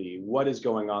sensitivity? What is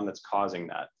going on that's causing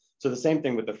that? So the same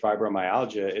thing with the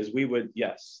fibromyalgia is we would,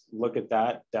 yes, look at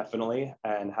that definitely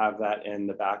and have that in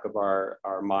the back of our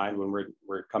mind when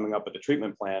we're coming up with a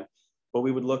treatment plan. But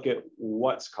we would look at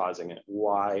what's causing it.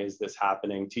 Why is this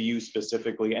happening to you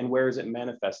specifically? And where is it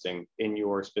manifesting in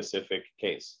your specific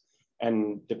case?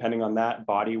 And depending on that,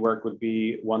 body work would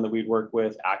be one that we'd work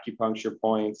with, acupuncture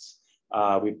points.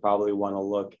 We'd probably want to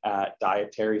look at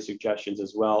dietary suggestions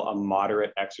as well, a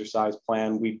moderate exercise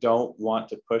plan. We don't want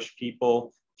to push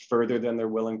people further than they're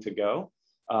willing to go.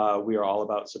 We are all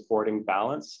about supporting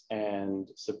balance and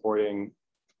supporting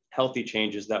healthy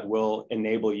changes that will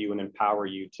enable you and empower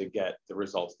you to get the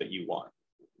results that you want.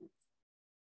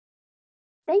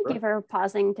 Thank you for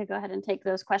pausing to go ahead and take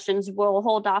those questions. We'll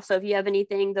hold off. So if you have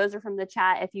anything, those are from the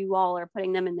chat. If you all are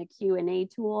putting them in the Q&A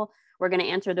tool, we're going to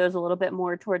answer those a little bit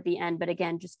more toward the end. But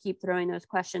again, just keep throwing those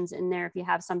questions in there if you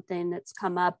have something that's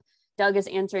come up. Doug is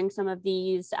answering some of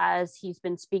these as he's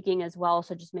been speaking as well.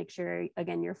 So just make sure,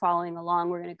 again, you're following along.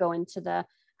 We're going to go into the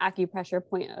acupressure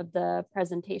point of the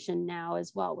presentation now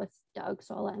as well with Doug.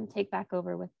 So I'll let him take back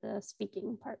over with the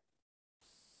speaking part.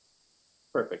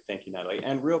 Perfect. Thank you, Natalie.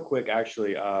 And real quick,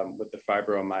 actually, with the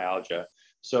fibromyalgia.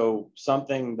 So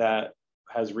something that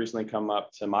has recently come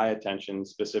up to my attention,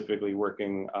 specifically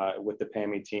working with the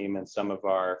PAMI team and some of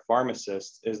our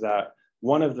pharmacists, is that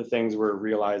one of the things we're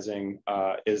realizing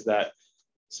is that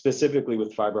specifically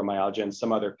with fibromyalgia and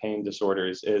some other pain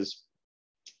disorders is,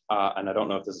 and I don't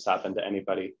know if this has happened to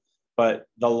anybody, but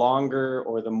the longer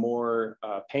or the more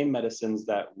pain medicines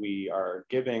that we are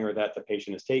giving or that the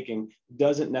patient is taking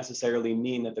doesn't necessarily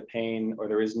mean that the pain, or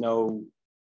there is no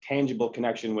tangible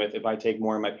connection with, if I take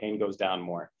more, my pain goes down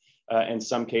more. In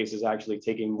some cases, actually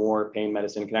taking more pain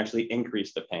medicine can actually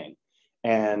increase the pain.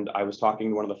 And I was talking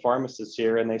to one of the pharmacists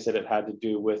here, and they said it had to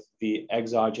do with the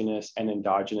exogenous and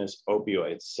endogenous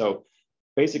opioids. So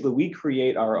basically, we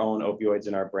create our own opioids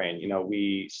in our brain. You know,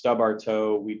 we stub our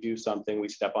toe, we do something, we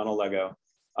step on a Lego.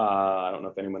 I don't know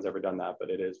if anyone's ever done that,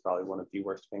 but it is probably one of the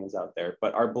worst pains out there.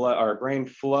 But our brain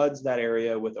floods that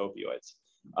area with opioids,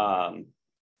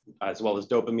 as well as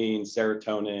dopamine,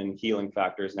 serotonin, healing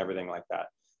factors, and everything like that.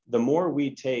 The more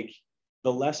we take,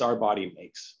 the less our body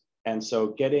makes. And so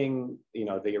getting,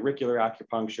 the auricular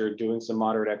acupuncture, doing some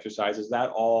moderate exercises, that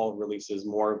all releases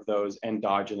more of those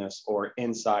endogenous or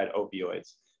inside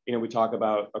opioids. We talk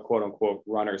about a quote unquote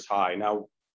runner's high. Now,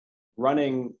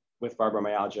 running with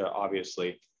fibromyalgia,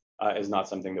 obviously, is not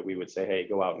something that we would say, hey,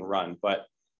 go out and run. But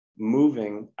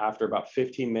moving after about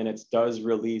 15 minutes does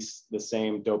release the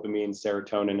same dopamine,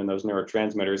 serotonin, and those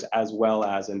neurotransmitters, as well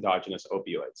as endogenous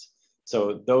opioids.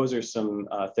 So those are some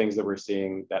things that we're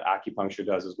seeing that acupuncture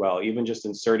does as well. Even just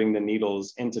inserting the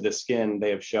needles into the skin,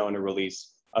 they have shown a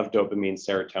release of dopamine,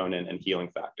 serotonin, and healing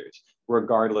factors,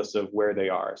 regardless of where they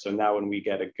are. So now when we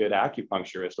get a good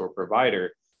acupuncturist or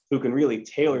provider who can really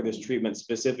tailor this treatment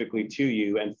specifically to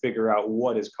you and figure out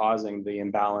what is causing the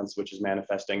imbalance, which is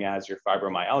manifesting as your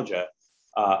fibromyalgia,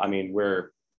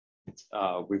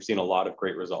 we've seen a lot of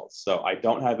great results. So I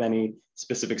don't have any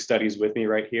specific studies with me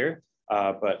right here.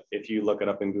 But if you look it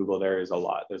up in Google, there's a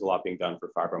lot being done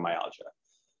for fibromyalgia.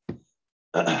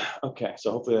 Okay,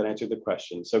 so hopefully that answered the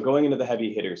question. So going into the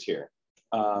heavy hitters here.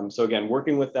 So again,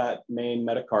 working with that main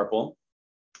metacarpal,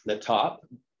 the top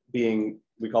being,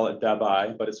 we call it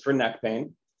dabai, but it's for neck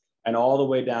pain, and all the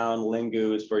way down,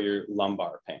 lingu is for your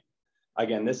lumbar pain.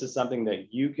 Again, this is something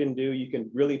that you can do. You can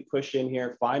really push in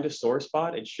here, find a sore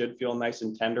spot. It should feel nice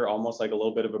and tender, almost like a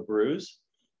little bit of a bruise,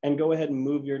 and go ahead and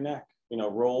move your neck, you know,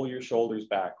 roll your shoulders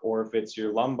back, or if it's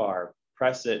your lumbar,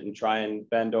 press it and try and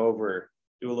bend over,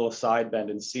 do a little side bend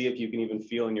and see if you can even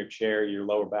feel in your chair, your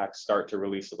lower back start to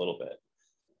release a little bit.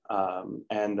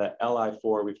 And the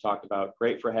LI4 we've talked about,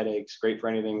 great for headaches, great for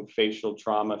anything facial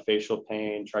trauma, facial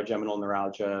pain, trigeminal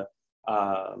neuralgia.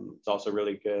 It's also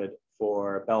really good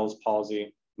for Bell's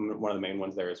palsy, one of the main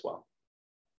ones there as well.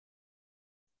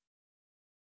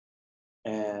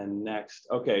 And next,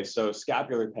 okay, so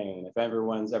scapular pain. If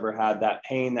everyone's ever had that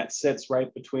pain that sits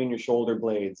right between your shoulder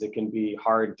blades, it can be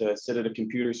hard to sit at a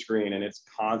computer screen and it's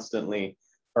constantly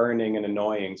burning and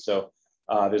annoying. So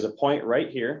there's a point right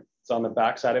here. It's on the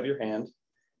back side of your hand.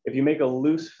 If you make a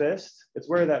loose fist, it's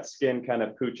where that skin kind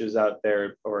of pooches out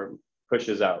there or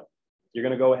pushes out. You're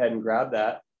gonna go ahead and grab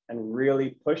that and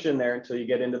really push in there until you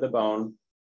get into the bone,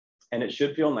 and it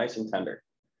should feel nice and tender,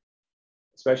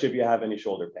 especially if you have any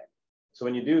shoulder pain. So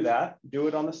when you do that, do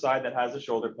it on the side that has the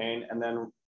shoulder pain, and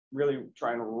then really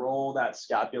try and roll that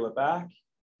scapula back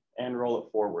and roll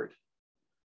it forward.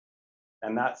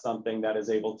 And that's something that is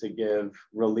able to give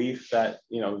relief that,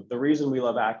 you know, the reason we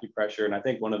love acupressure, and I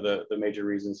think one of the major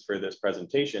reasons for this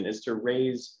presentation, is to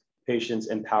raise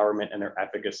patients' empowerment and their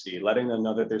efficacy, letting them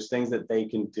know that there's things that they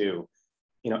can do.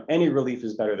 You know, any relief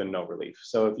is better than no relief.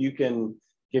 So if you can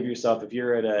give yourself, if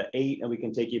you're at an 8 and we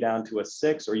can take you down to a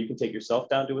 6, or you can take yourself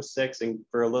down to a 6 and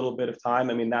for a little bit of time,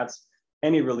 I mean, that's,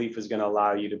 any relief is going to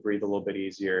allow you to breathe a little bit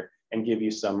easier and give you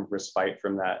some respite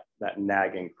from that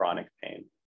nagging chronic pain.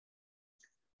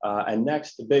 And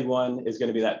next, the big one is going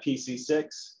to be that PC6.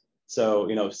 So,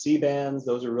 you know, C-bands,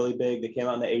 those are really big. They came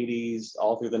out in the 80s,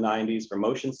 all through the 90s for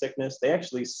motion sickness. They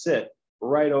actually sit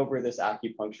right over this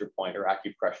acupuncture point or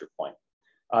acupressure point.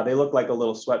 They look like a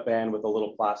little sweatband with a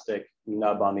little plastic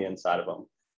nub on the inside of them.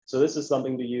 So this is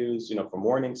something to use, you know, for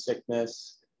morning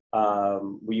sickness.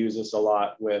 We use this a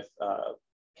lot with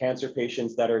cancer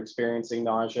patients that are experiencing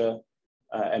nausea.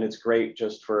 And it's great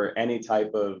just for any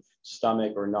type of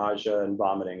stomach or nausea and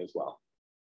vomiting as well.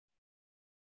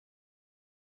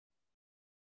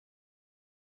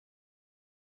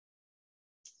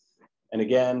 And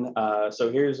again,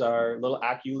 so here's our little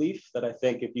AcuLeaf that I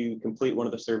think if you complete one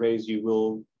of the surveys, you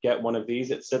will get one of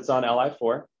these. It sits on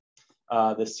LI4.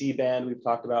 The C-band we've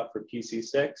talked about for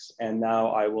PC6. And now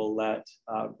I will let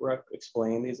Brooke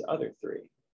explain these other 3.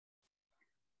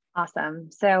 Awesome.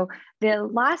 So the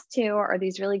last 2 are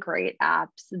these really great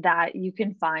apps that you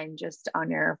can find just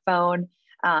on your phone,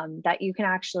 that you can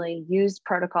actually use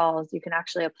protocols. You can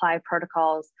actually apply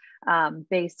protocols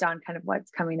based on kind of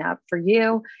what's coming up for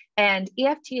you. And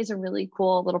EFT is a really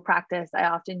cool little practice I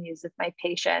often use with my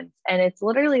patients. And it's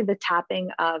literally the tapping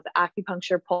of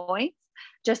acupuncture points,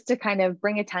 just to kind of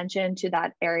bring attention to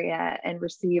that area and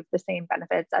receive the same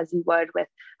benefits as you would with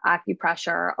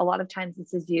acupressure. A lot of times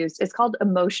this is used, it's called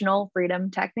emotional freedom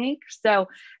technique. So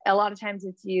a lot of times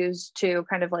it's used to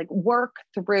kind of like work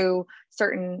through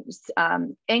certain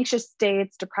anxious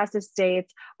states, depressive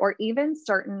states, or even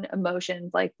certain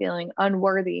emotions like feeling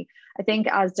unworthy. I think,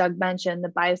 as Doug mentioned, the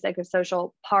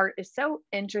biopsychosocial part is so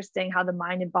interesting, how the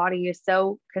mind and body is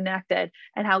so connected,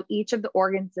 and how each of the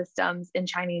organ systems in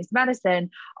Chinese medicine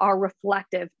are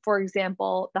reflective. For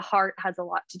example, the heart has a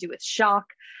lot to do with shock.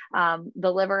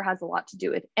 The liver has a lot to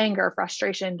do with anger,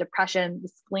 frustration, depression. The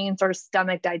spleen, sort of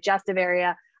stomach, digestive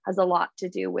area, has a lot to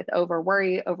do with over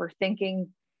worry, overthinking,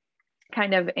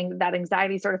 kind of that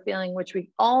anxiety sort of feeling, which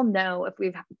we all know if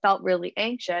we've felt really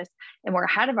anxious and we're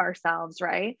ahead of ourselves,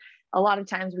 right? A lot of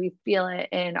times we feel it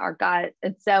in our gut.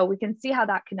 And so we can see how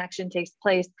that connection takes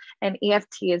place. And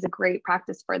EFT is a great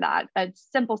practice for that. A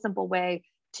simple way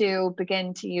to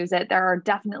begin to use it. There are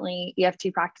definitely EFT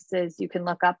practices you can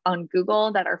look up on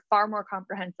Google that are far more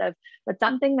comprehensive, but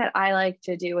something that I like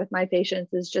to do with my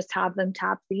patients is just have them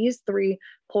tap these 3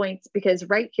 points, because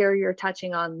right here you're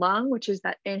touching on lung, which is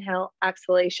that inhale,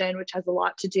 exhalation, which has a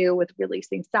lot to do with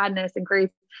releasing sadness and grief,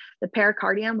 the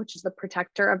pericardium, which is the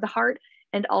protector of the heart,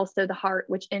 and also the heart,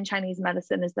 which in Chinese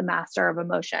medicine is the master of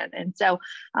emotion. And so,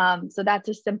 so that's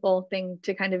a simple thing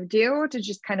to kind of do to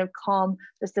just kind of calm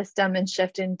the system and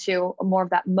shift into more of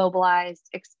that mobilized,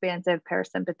 expansive,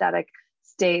 parasympathetic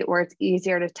state where it's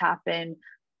easier to tap in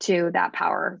to that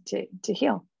power to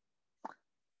heal.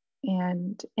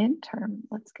 And in term,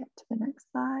 let's get to the next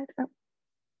slide. Oh,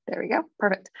 there we go.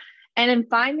 Perfect. And in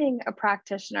finding a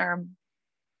practitioner,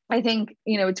 I think,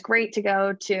 it's great to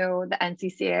go to the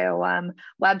NCCAOM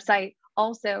website.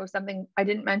 Also, something I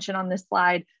didn't mention on this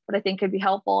slide, but I think could be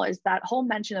helpful is that whole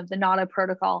mention of the NADA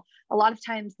protocol. A lot of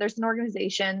times there's an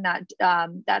organization that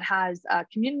that has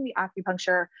community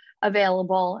acupuncture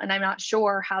available, and I'm not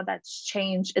sure how that's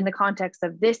changed in the context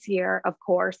of this year, of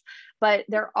course, but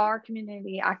there are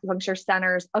community acupuncture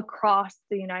centers across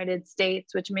the United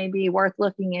States, which may be worth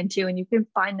looking into, and you can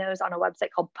find those on a website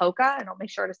called POCA, and I'll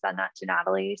make sure to send that to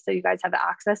Natalie so you guys have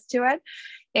access to it.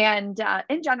 And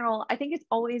in general, I think it's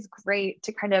always great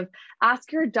to kind of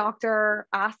ask your doctor,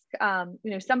 ask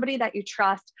somebody that you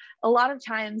trust. A lot of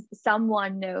times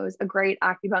someone knows a great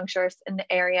acupuncturist in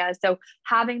the area. So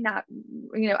having that,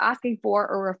 asking for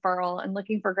a referral and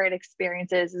looking for great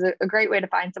experiences is a great way to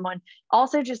find someone.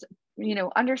 Also just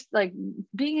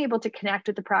being able to connect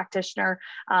with the practitioner,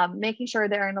 making sure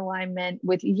they're in alignment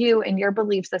with you and your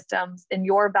belief systems and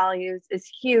your values is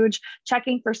huge.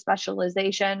 Checking for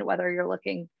specialization, whether you're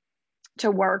looking to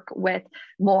work with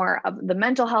more of the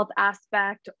mental health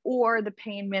aspect or the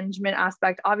pain management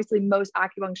aspect. Obviously, most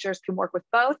acupuncturists can work with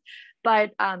both,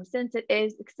 but since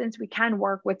we can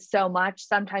work with so much,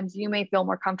 sometimes you may feel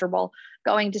more comfortable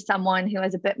going to someone who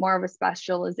has a bit more of a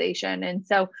specialization. And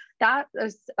so that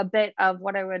is a bit of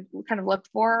what I would kind of look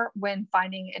for when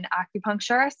finding an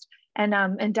acupuncturist. And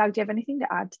Doug, do you have anything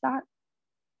to add to that?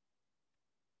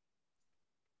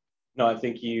 No, I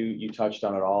think you touched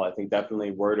on it all. I think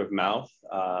definitely word of mouth.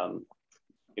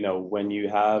 When you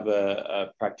have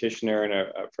a practitioner and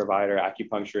a provider,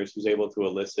 acupuncturist who's able to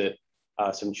elicit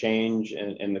some change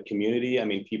in the community, I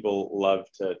mean, people love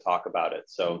to talk about it.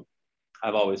 So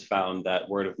I've always found that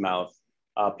word of mouth,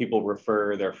 people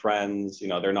refer their friends,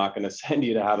 they're not going to send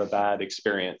you to have a bad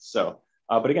experience. So,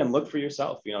 but again, look for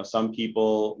yourself. Some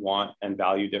people want and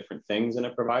value different things in a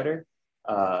provider.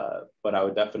 But I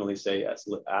would definitely say yes,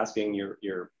 asking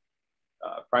your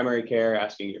primary care,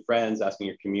 asking your friends, asking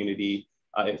your community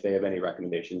if they have any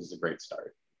recommendations is a great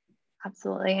start.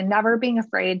 Absolutely. And never being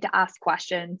afraid to ask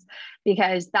questions,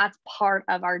 because that's part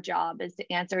of our job, is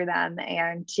to answer them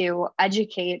and to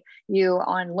educate you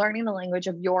on learning the language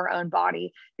of your own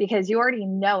body, because you already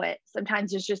know it.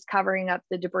 Sometimes it's just covering up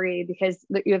the debris because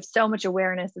you have so much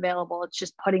awareness available. It's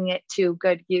just putting it to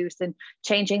good use and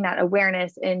changing that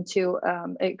awareness into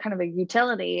a kind of a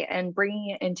utility and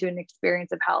bringing it into an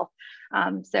experience of health.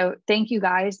 So thank you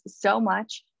guys so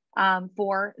much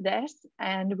for this.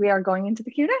 And we are going into the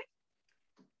Q&A.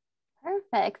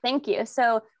 Perfect. Thank you.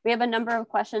 So we have a number of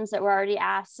questions that were already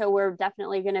asked. So we're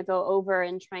definitely going to go over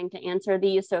and trying to answer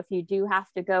these. So if you do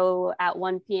have to go at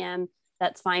 1 p.m.,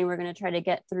 that's fine. We're going to try to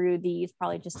get through these,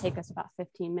 probably just take us about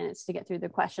 15 minutes to get through the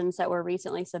questions that were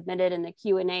recently submitted in the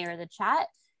Q&A or the chat.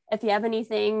 If you have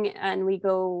anything and we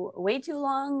go way too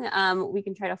long, we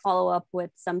can try to follow up with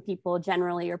some people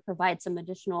generally or provide some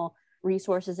additional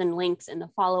resources and links in the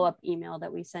follow-up email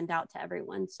that we send out to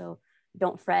everyone. So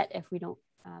don't fret if we don't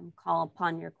call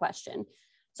upon your question.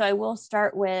 So I will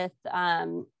start with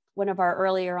one of our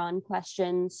earlier on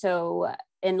questions. So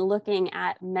in looking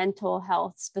at mental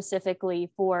health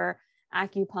specifically for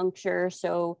acupuncture,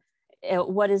 so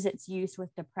what is its use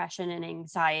with depression and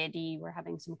anxiety? We're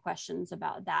having some questions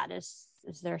about that. Is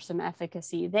there some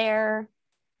efficacy there?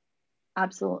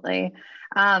 Absolutely.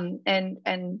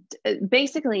 And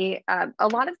basically, a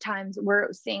lot of times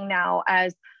we're seeing now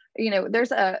as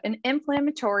there's an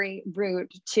inflammatory root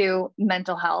to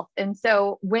mental health. And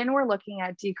so when we're looking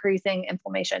at decreasing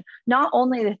inflammation, not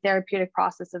only the therapeutic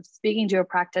process of speaking to a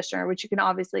practitioner, which you can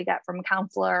obviously get from a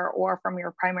counselor or from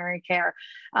your primary care,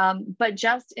 but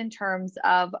just in terms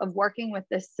of working with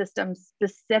this system,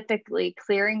 specifically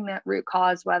clearing that root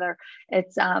cause, whether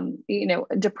it's,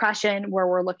 depression, where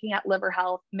we're looking at liver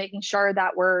health, making sure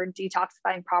that we're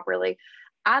detoxifying properly.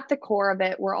 At the core of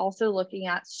it, we're also looking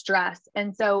at stress.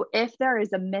 And so if there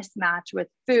is a mismatch with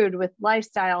food, with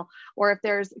lifestyle, or if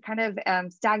there's kind of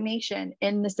stagnation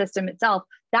in the system itself,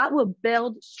 that will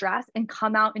build stress and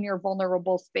come out in your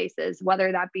vulnerable spaces,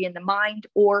 whether that be in the mind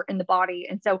or in the body.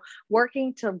 And so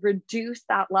working to reduce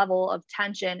that level of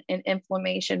tension and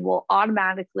inflammation will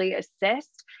automatically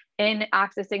assist in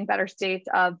accessing better states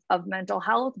of mental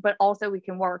health, but also we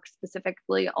can work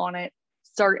specifically on it.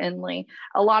 Certainly,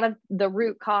 a lot of the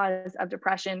root cause of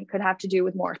depression could have to do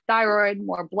with more thyroid,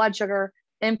 more blood sugar,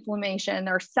 inflammation.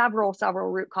 There are several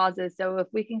root causes. So if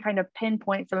we can kind of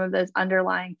pinpoint some of those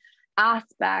underlying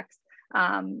aspects,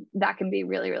 that can be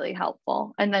really, really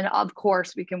helpful. And then of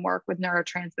course we can work with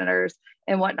neurotransmitters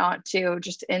and whatnot too,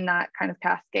 just in that kind of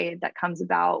cascade that comes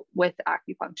about with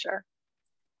acupuncture.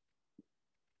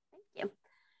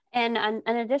 And an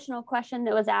additional question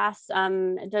that was asked,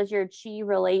 does your chi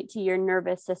relate to your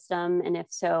nervous system? And if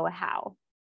so, how?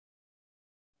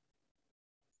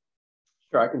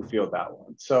 Sure, I can field that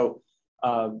one. So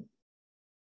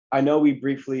I know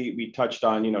we touched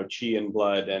on, chi and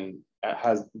blood, and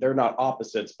they're not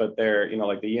opposites, but they're,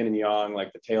 like the yin and yang,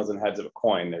 like the tails and heads of a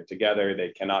coin. They're together, they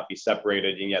cannot be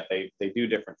separated, and yet they do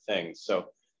different things. So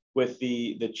with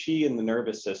the chi and the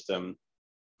nervous system,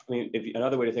 I mean,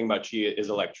 another way to think about chi is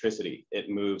electricity. It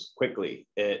moves quickly.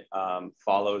 It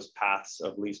follows paths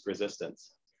of least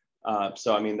resistance.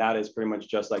 So, I mean, that is pretty much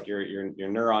just like your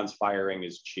neurons firing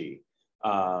is chi.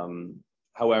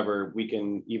 However, we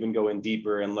can even go in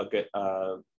deeper and look at,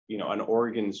 an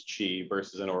organ's chi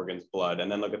versus an organ's blood,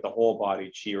 and then look at the whole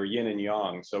body chi, or yin and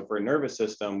yang. So for nervous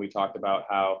system, we talked about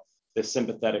how the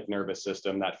sympathetic nervous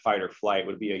system, that fight or flight,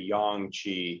 would be a yang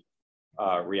chi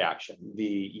reaction.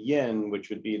 The yin, which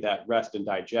would be that rest and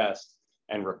digest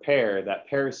and repair, that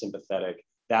parasympathetic,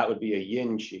 that would be a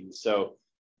yin chi. So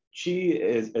chi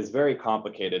is very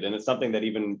complicated, and it's something that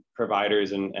even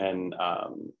providers and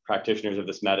practitioners of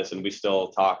this medicine, we still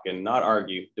talk and not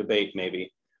argue, debate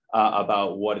maybe,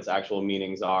 about what its actual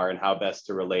meanings are and how best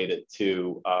to relate it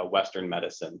to Western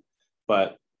medicine.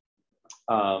 But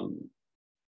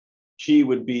chi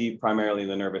would be primarily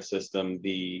the nervous system,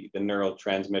 the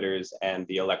neurotransmitters, and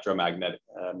the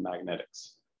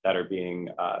magnetics that are being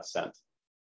sent.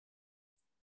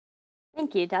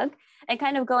 Thank you, Doug. And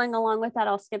kind of going along with that,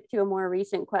 I'll skip to a more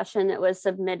recent question that was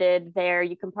submitted there.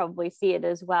 You can probably see it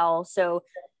as well. So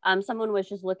someone was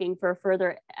just looking for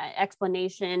further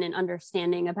explanation and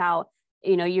understanding about,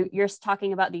 you're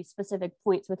talking about these specific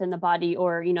points within the body,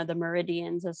 or, the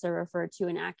meridians as they're referred to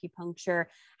in acupuncture.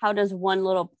 How does one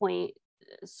little point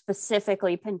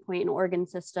specifically pinpoint an organ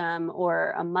system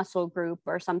or a muscle group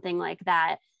or something like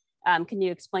that? Can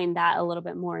you explain that a little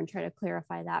bit more and try to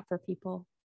clarify that for people?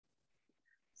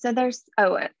 So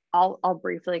I'll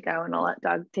briefly go and I'll let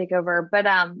Doug take over. But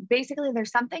basically,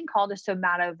 there's something called a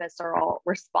somatovisceral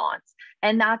response,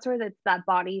 and that's where it's that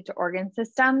body to organ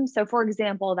system. So, for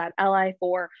example, that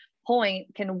LI4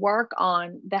 point can work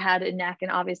on the head and neck,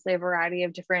 and obviously a variety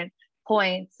of different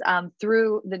points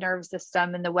through the nervous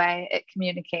system and the way it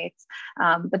communicates.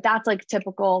 But that's like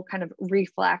typical kind of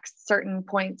reflex. Certain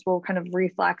points will kind of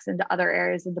reflex into other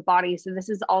areas of the body. So this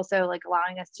is also like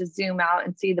allowing us to zoom out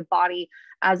and see the body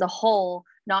as a whole,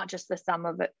 not just the sum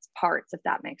of its parts, if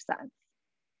that makes sense.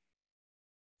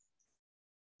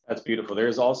 That's beautiful.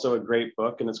 There's also a great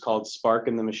book, and it's called Spark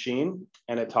in the Machine.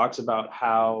 And it talks about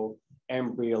how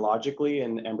embryologically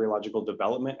and embryological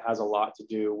development has a lot to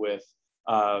do with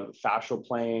fascial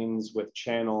planes, with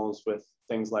channels, with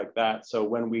things like that. So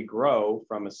when we grow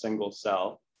from a single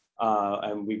cell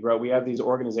and we have these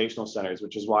organizational centers,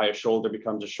 which is why a shoulder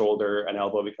becomes a shoulder, an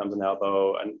elbow becomes an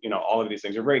elbow, and all of these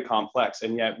things are very complex,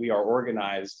 and yet we are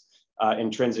organized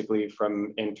intrinsically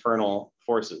from internal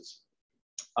forces.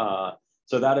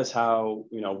 So that is how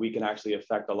we can actually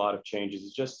affect a lot of changes.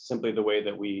 It's just simply the way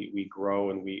that we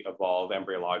grow and we evolve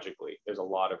embryologically. There's a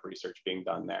lot of research being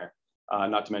done there.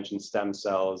 Not to mention stem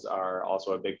cells are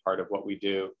also a big part of what we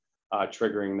do,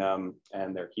 triggering them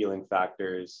and their healing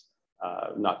factors,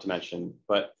 not to mention.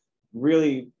 But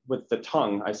really with the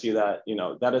tongue, I see that,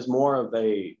 that is more of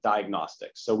a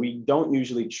diagnostic. So we don't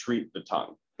usually treat the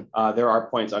tongue. There are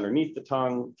points underneath the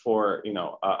tongue for,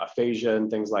 aphasia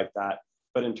and things like that.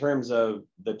 But in terms of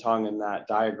the tongue in that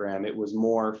diagram, it was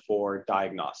more for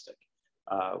diagnostic.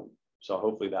 So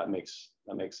hopefully that makes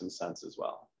some sense as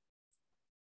well.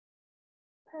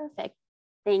 Perfect.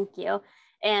 Thank you.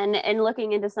 And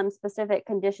looking into some specific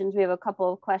conditions, we have a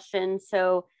couple of questions.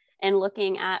 So, and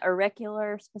looking at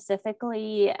auricular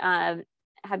specifically, have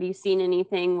you seen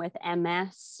anything with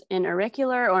MS in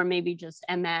auricular, or maybe just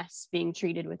MS being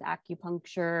treated with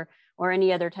acupuncture or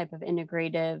any other type of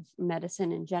integrative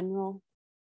medicine in general?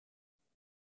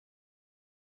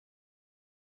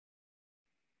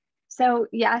 So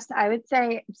yes, I would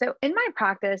say, so in my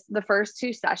practice, the first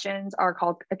 2 sessions are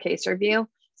called a case review.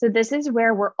 So this is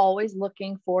where we're always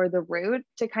looking for the root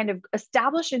to kind of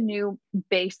establish a new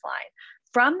baseline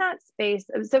from that space.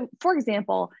 So for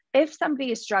example, if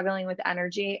somebody is struggling with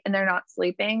energy and they're not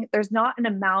sleeping, there's not an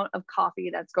amount of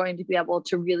coffee that's going to be able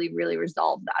to really, really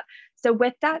resolve that. So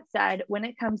with that said, when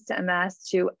it comes to MS,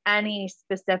 to any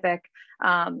specific,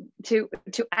 to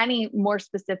any more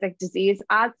specific disease,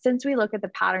 since we look at the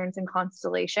patterns and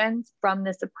constellations from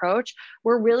this approach,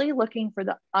 we're really looking for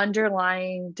the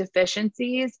underlying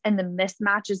deficiencies and the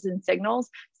mismatches in signals,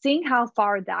 seeing how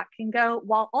far that can go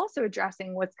while also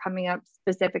addressing what's coming up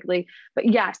specifically. But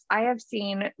yes, I have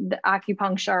seen the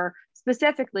acupuncture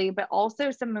specifically, but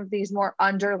also some of these more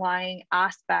underlying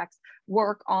aspects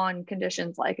work on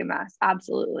conditions like MS.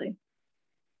 Absolutely.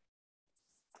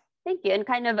 Thank you. And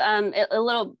kind of a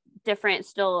little different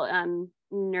still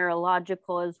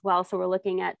neurological as well. So we're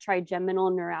looking at trigeminal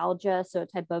neuralgia, so a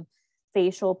type of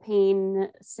facial pain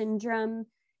syndrome.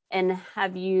 And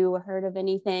have you heard of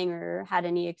anything or had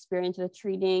any experience with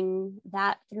treating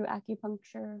that through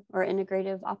acupuncture or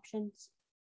integrative options?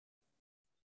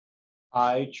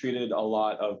 I treated a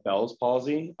lot of Bell's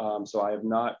palsy. So I have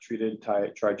not treated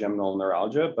trigeminal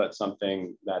neuralgia, but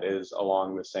something that is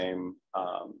along the same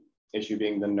issue,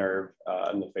 being the nerve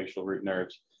and the facial root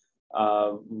nerves.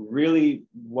 Really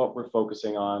what we're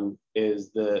focusing on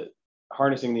is the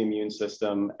harnessing the immune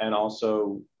system, and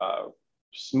also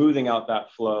smoothing out that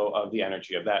flow of the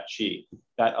energy, of that chi,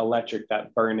 that electric,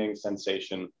 that burning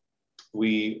sensation.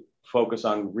 We focus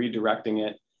on redirecting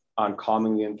it, on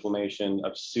calming the inflammation,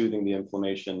 of soothing the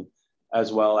inflammation,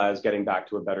 as well as getting back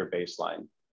to a better baseline.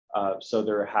 So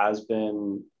there has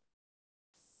been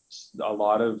a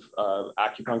lot of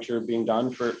acupuncture being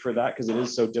done for that, because it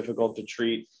is so difficult to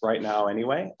treat right now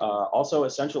anyway. Also,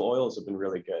 essential oils have been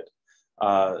really good.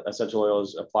 Essential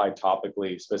oils applied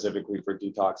topically, specifically for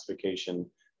detoxification.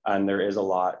 And there is a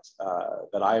lot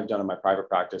that I have done in my private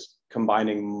practice,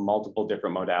 combining multiple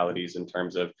different modalities in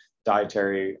terms of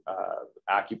dietary,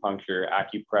 acupuncture,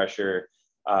 acupressure,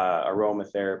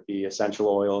 aromatherapy, essential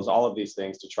oils, all of these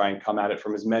things to try and come at it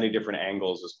from as many different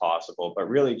angles as possible, but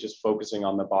really just focusing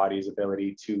on the body's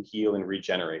ability to heal and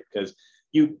regenerate. Because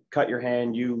you cut your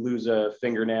hand, you lose a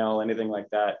fingernail, anything like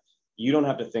that, you don't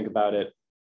have to think about it.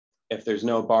 If there's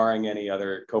no, barring any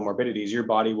other comorbidities, your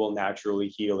body will naturally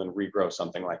heal and regrow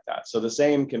something like that. So the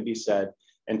same can be said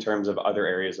in terms of other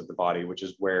areas of the body, which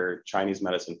is where Chinese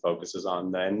medicine focuses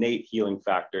on the innate healing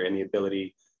factor and the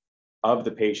ability of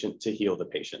the patient to heal the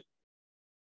patient.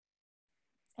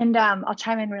 And I'll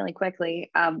chime in really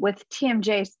quickly with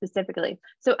TMJ specifically.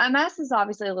 So MS is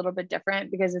obviously a little bit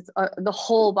different because it's the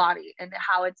whole body and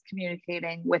how it's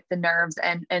communicating with the nerves,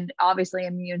 and obviously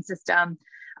immune system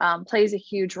plays a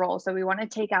huge role. So we want to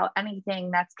take out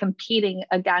anything that's competing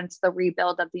against the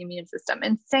rebuild of the immune system.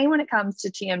 And same when it comes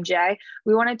to TMJ,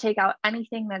 we want to take out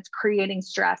anything that's creating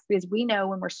stress, because we know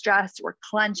when we're stressed, we're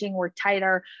clenching, we're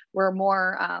tighter, we're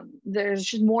more, there's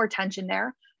just more tension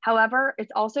there. However,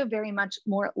 it's also very much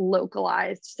more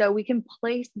localized. So we can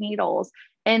place needles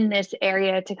in this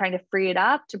area to kind of free it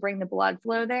up, to bring the blood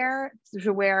flow there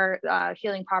to where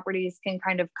healing properties can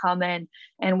kind of come in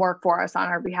and work for us on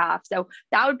our behalf. So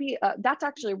that would be, that's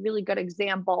actually a really good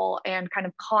example and kind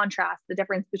of contrast the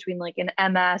difference between like an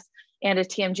MS and a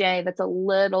TMJ that's a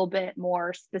little bit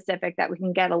more specific, that we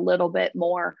can get a little bit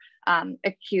more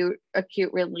acute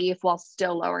relief while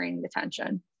still lowering the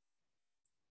tension.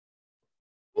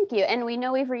 Thank you. And we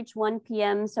know we've reached 1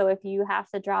 p.m. So if you have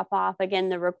to drop off, again,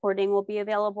 the recording will be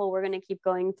available. We're going to keep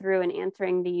going through and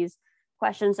answering these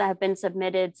questions that have been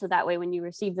submitted. So that way, when you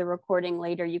receive the recording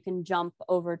later, you can jump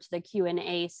over to the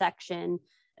Q&A section.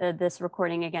 This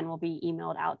recording, again, will be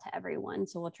emailed out to everyone.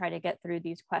 So we'll try to get through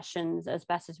these questions as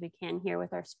best as we can here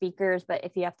with our speakers. But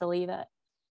if you have to leave at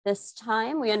this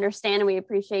time, we understand and we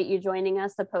appreciate you joining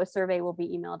us. The post survey will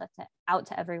be emailed out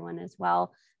to everyone as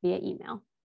well via email.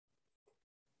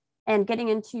 And getting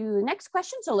into the next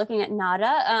question, so looking at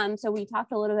NADA, so we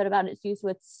talked a little bit about its use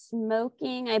with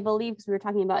smoking, I believe, because we were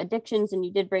talking about addictions, and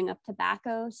you did bring up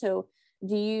tobacco. So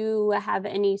do you have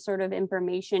any sort of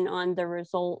information on the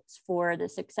results for the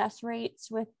success rates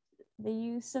with the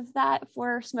use of that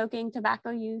for smoking,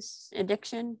 tobacco use,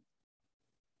 addiction?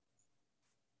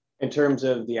 In terms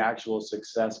of the actual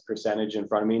success percentage in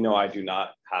front of me, no, I do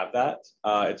not have that.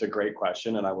 It's a great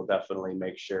question, and I will definitely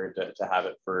make sure to have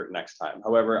it for next time.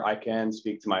 However, I can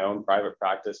speak to my own private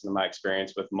practice and my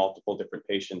experience with multiple different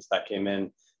patients that came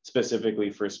in specifically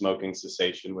for smoking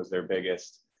cessation was their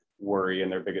biggest worry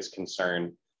and their biggest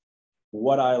concern.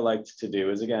 What I liked to do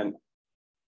is, again,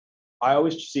 I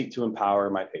always seek to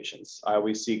empower my patients. I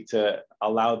always seek to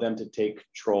allow them to take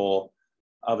control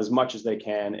of as much as they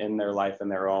can in their life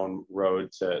and their own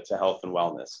road to health and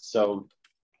wellness. So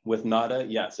with NADA,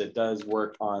 yes, it does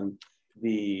work on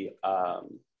the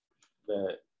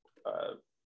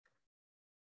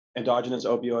endogenous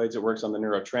opioids. It works on the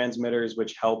neurotransmitters,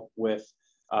 which help with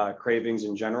cravings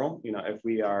in general. You know, if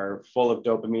we are full of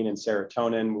dopamine and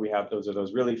serotonin, we have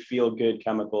those really feel-good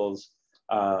chemicals.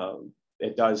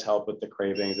 It does help with the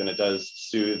cravings, and it does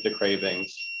soothe the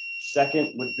cravings.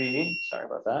 Second would be, sorry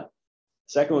about that.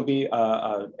 Second would be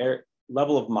a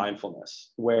level of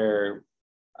mindfulness, where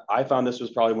I found this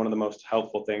was probably one of the most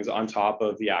helpful things on top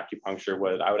of the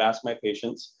acupuncture. I would ask my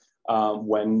patients,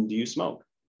 when do you smoke?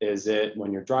 Is it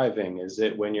when you're driving? Is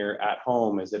it when you're at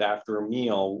home? Is it after a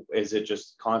meal? Is it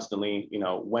just constantly,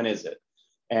 when is it?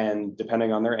 And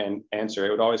depending on their answer,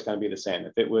 it would always kind of be the same.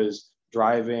 If it was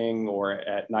driving or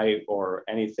at night or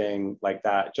anything like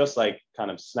that, just like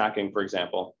kind of snacking, for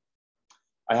example,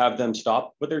 I have them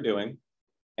stop what they're doing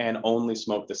and only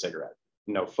smoke the cigarette.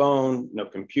 No phone, no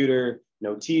computer,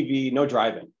 no TV, no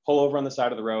driving. Pull over on the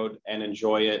side of the road and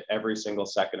enjoy it every single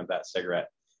second of that cigarette.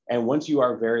 And once you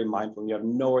are very mindful and you have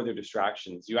no other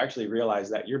distractions, you actually realize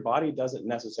that your body doesn't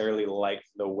necessarily like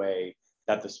the way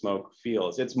that the smoke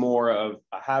feels. It's more of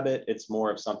a habit. It's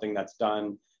more of something that's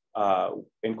done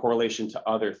in correlation to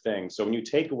other things. So when you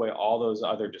take away all those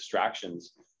other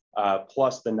distractions,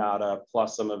 plus the nada,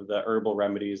 plus some of the herbal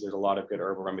remedies, there's a lot of good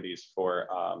herbal remedies for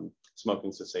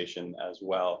smoking cessation as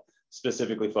well,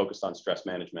 specifically focused on stress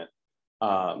management.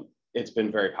 It's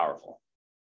been very powerful.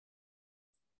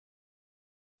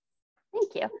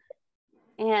 Thank you.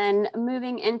 And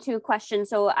moving into questions,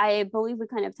 so I believe we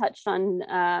kind of touched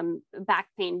on back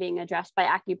pain being addressed by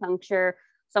acupuncture.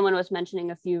 Someone was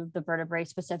mentioning a few of the vertebrae,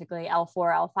 specifically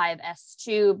L4, L5,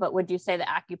 S2, but would you say that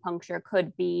acupuncture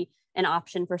could be an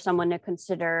option for someone to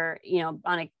consider,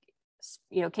 on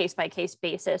a case-by-case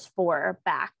basis for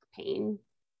back pain?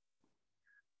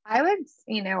 I would,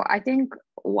 I think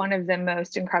one of the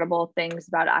most incredible things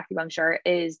about acupuncture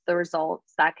is the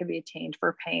results that can be attained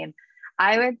for pain.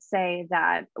 I would say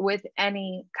that with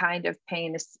any kind of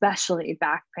pain, especially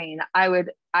back pain,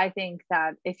 I think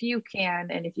that if you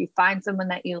can, and if you find someone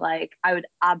that you like, I would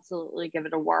absolutely give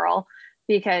it a whirl,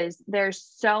 because there's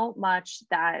so much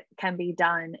that can be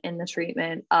done in the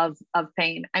treatment of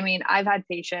pain. I mean, I've had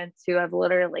patients who have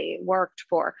literally worked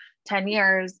for 10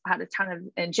 years, had a ton of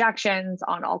injections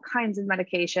on all kinds of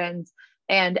medications,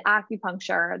 and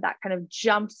acupuncture, that kind of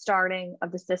jump starting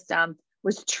of the system,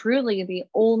 was truly the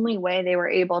only way they were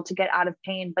able to get out of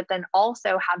pain, but then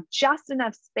also have just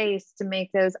enough space to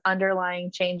make those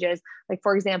underlying changes. Like,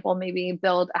 for example, maybe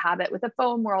build a habit with a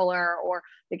foam roller, or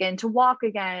begin to walk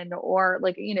again, or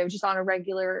just on a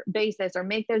regular basis, or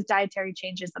make those dietary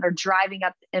changes that are driving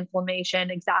up the inflammation,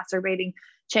 exacerbating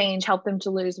change, help them to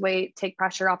lose weight, take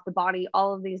pressure off the body,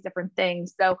 all of these different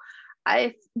things. So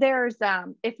if there's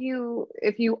if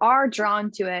you are drawn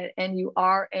to it and you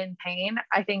are in pain,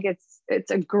 I think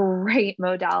it's a great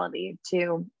modality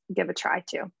to give a try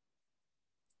to.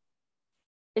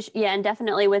 Yeah, and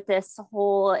definitely with this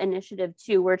whole initiative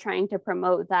too, we're trying to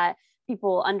promote that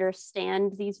people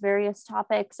understand these various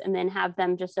topics and then have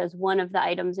them just as one of the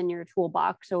items in your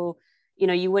toolbox. So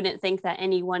you wouldn't think that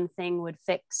any one thing would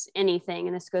fix anything.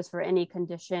 And this goes for any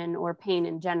condition or pain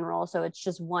in general. So it's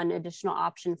just one additional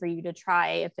option for you to try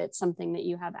if it's something that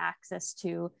you have access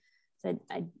to. So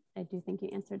I do think you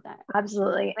answered that.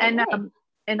 Absolutely. Right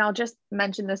and I'll just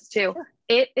mention this too. Sure.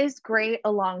 It is great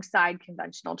alongside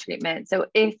conventional treatment. So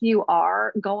if you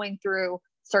are going through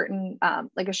certain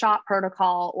like a shot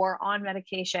protocol or on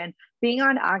medication, being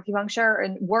on acupuncture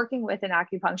and working with an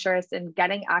acupuncturist and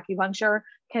getting acupuncture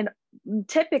can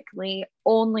typically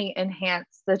only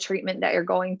enhance the treatment that you're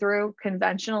going through,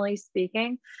 conventionally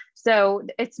speaking. So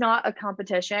it's not a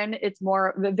competition, it's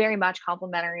more very much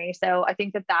complementary. So I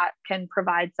think that can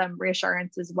provide some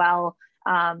reassurance as well,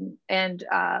 and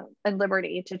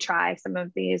liberty to try some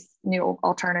of these new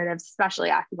alternatives, especially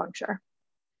acupuncture.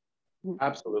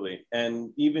 Absolutely. And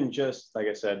even just like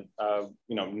I said,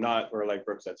 like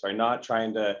Brooke said, not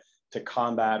trying to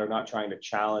combat or not trying to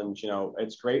challenge,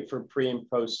 it's great for pre and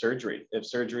post surgery. If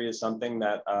surgery is something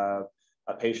that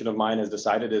a patient of mine has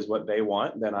decided is what they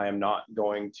want, then I am not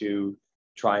going to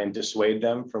try and dissuade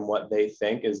them from what they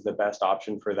think is the best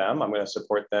option for them. I'm going to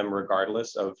support them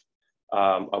regardless of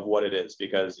what it is,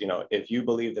 because, if you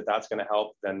believe that that's going to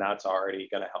help, then that's already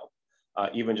going to help.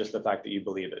 Even just the fact that you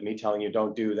believe it. Me telling you,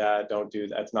 don't do that,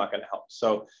 it's not going to help.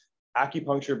 So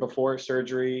acupuncture before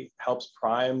surgery helps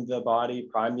prime the body,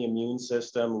 prime the immune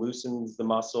system, loosens the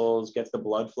muscles, gets the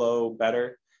blood flow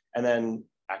better. And then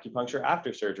acupuncture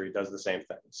after surgery does the same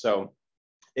thing. So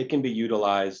it can be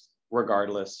utilized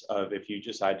regardless of if you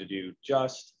decide to do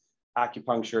just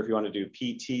acupuncture, if you want to do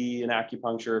PT and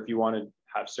acupuncture, if you want to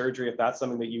have surgery, if that's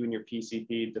something that you and your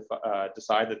PCP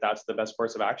decide that that's the best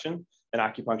course of action, then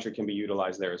acupuncture can be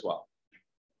utilized there as well.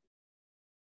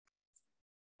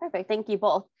 Perfect. Thank you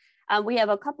both. We have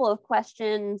a couple of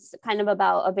questions kind of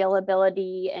about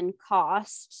availability and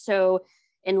cost. So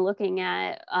in looking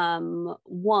at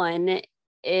one,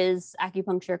 is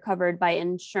acupuncture covered by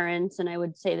insurance? And I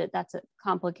would say that that's a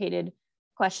complicated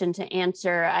question to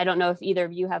answer. I don't know if either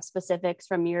of you have specifics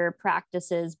from your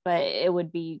practices, but it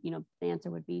would be, the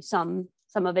answer would be some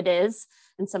of it is,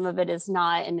 and some of it is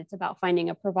not. And it's about finding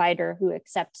a provider who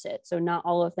accepts it. So not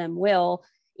all of them will,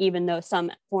 even though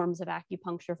some forms of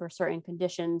acupuncture for certain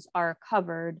conditions are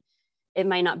covered. It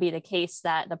might not be the case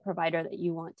that the provider that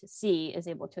you want to see is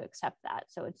able to accept that.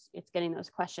 So it's getting those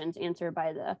questions answered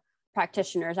by the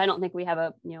practitioners. I don't think we have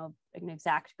an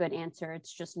exact good answer.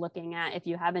 It's just looking at if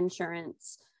you have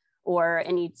insurance or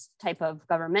any type of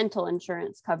governmental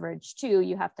insurance coverage too,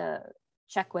 you have to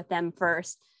check with them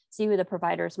first, see who the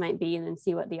providers might be, and then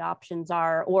see what the options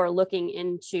are, or looking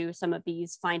into some of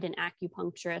these find an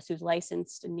acupuncturist who's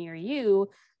licensed near you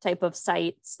type of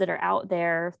sites that are out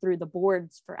there through the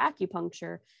boards for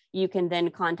acupuncture. You can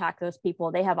then contact those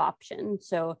people. They have options.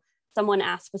 So someone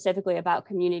asked specifically about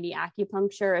community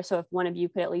acupuncture. So if one of you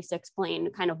could at least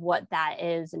explain kind of what that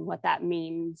is and what that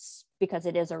means, because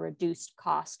it is a reduced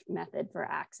cost method for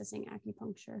accessing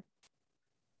acupuncture.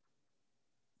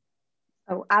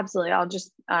 Oh, absolutely. I'll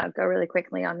just go really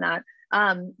quickly on that.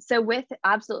 So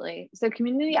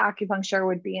community acupuncture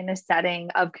would be in a setting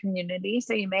of community.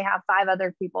 So you may have 5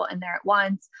 other people in there at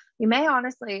once. It may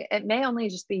only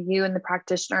just be you and the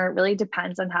practitioner. It really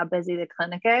depends on how busy the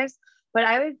clinic is. But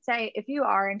I would say if you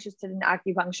are interested in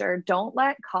acupuncture, don't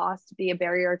let cost be a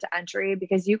barrier to entry,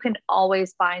 because you can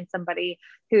always find somebody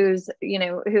who's,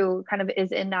 who kind of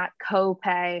is in that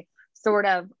co-pay sort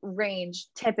of range,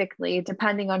 typically,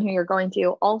 depending on who you're going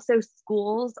to. Also,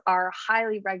 schools are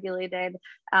highly regulated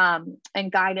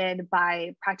and guided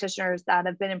by practitioners that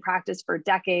have been in practice for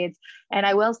decades. And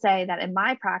I will say that in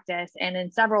my practice and in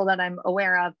several that I'm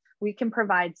aware of, we can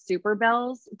provide super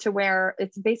bills to where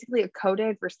it's basically a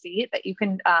coded receipt that you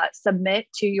can submit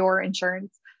to your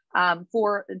insurance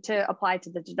to apply to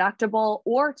the deductible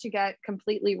or to get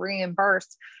completely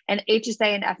reimbursed. And HSA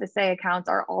and FSA accounts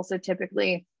are also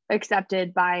typically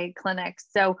accepted by clinics.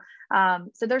 So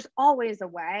there's always a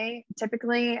way,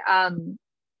 typically.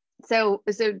 So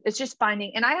it's just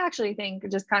finding, and I actually think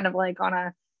just kind of like on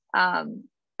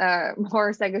a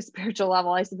more psycho-spiritual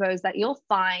level, I suppose, that you'll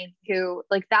find who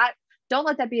like that. Don't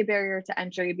let that be a barrier to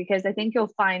entry, because I think you'll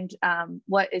find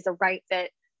what is a right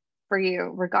fit for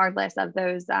you, regardless of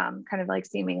those kind of like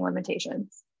seeming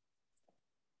limitations.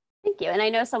 Thank you. And I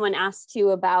know someone asked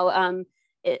too about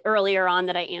it earlier on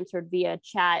that I answered via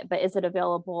chat, but is it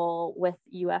available with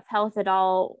UF Health at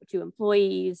all to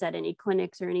employees at any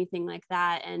clinics or anything like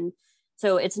that? And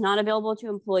so it's not available to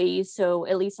employees. So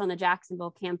at least on the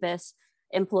Jacksonville campus,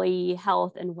 employee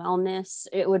health and wellness,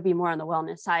 it would be more on the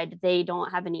wellness side. They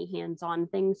don't have any hands-on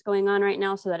things going on right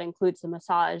now. So that includes the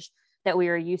massage that we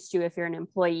are used to if you're an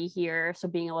employee here. So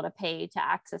being able to pay to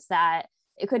access that,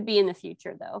 it could be in the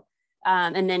future though.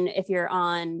 And then if you're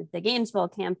on the Gainesville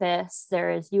campus, there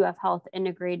is UF Health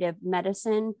Integrative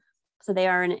Medicine. So they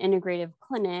are an integrative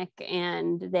clinic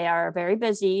and they are very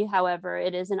busy. However,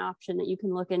 it is an option that you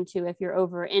can look into if you're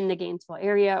over in the Gainesville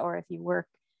area or if you work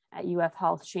at UF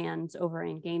Health Shands over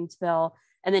in Gainesville.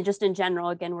 And then just in general,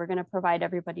 again, we're going to provide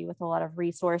everybody with a lot of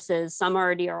resources. Some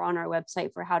already are on our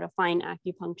website for how to find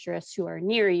acupuncturists who are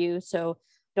near you. So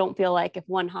don't feel like if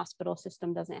one hospital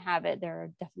system doesn't have it, there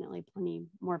are definitely plenty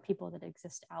more people that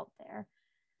exist out there.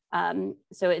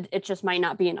 So it just might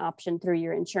not be an option through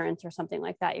your insurance or something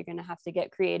like that. You're going to have to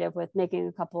get creative with making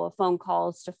a couple of phone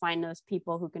calls to find those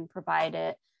people who can provide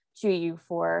it to you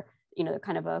for,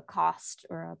 kind of a cost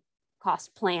or a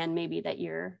cost plan maybe that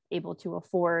you're able to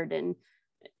afford and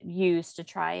use to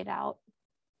try it out.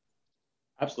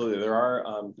 Absolutely. There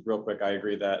are, real quick, I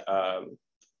agree that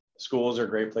schools are a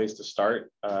great place to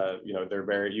start.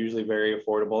 They're usually very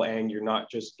affordable, and you're not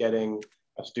just getting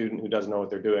a student who doesn't know what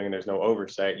they're doing and there's no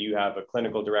oversight. You have a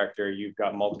clinical director, you've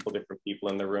got multiple different people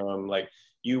in the room, like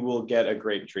you will get a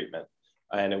great treatment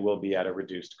and it will be at a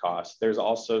reduced cost. There's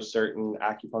also certain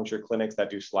acupuncture clinics that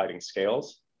do sliding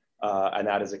scales. And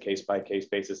that is a case-by-case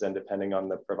basis and depending on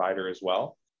the provider as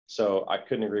well. So I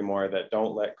couldn't agree more that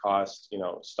don't let cost,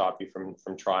 stop you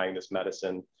from trying this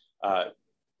medicine.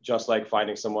 Just like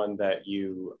finding someone that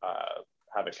you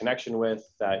have a connection with,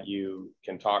 that you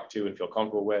can talk to and feel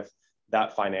comfortable with,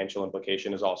 that financial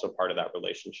implication is also part of that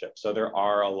relationship. So there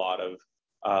are a lot of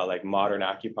like Modern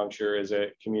Acupuncture is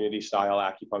a community style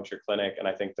acupuncture clinic. And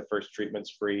I think the first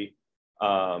treatment's free.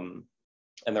 And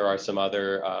there are some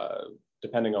other,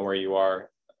 depending on where you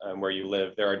are and where you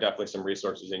live, there are definitely some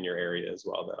resources in your area as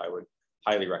well that I would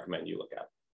highly recommend you look at.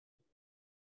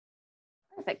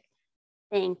 Perfect.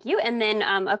 Thank you. And then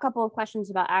a couple of questions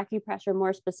about acupressure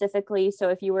more specifically. So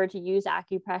if you were to use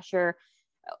acupressure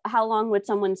how long would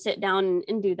someone sit down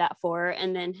and do that for?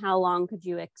 And then how long could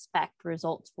you expect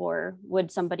results for?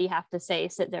 Would somebody have to say,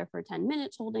 sit there for 10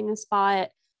 minutes holding a spot?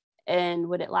 And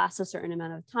would it last a certain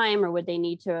amount of time, or would they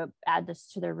need to add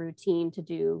this to their routine to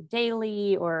do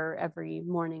daily or every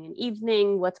morning and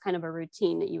evening? What's kind of a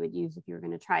routine that you would use if you were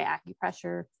going to try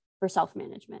acupressure for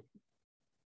self-management?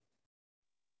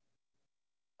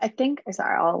 I think,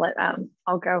 sorry,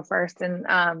 I'll go first.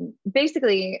 And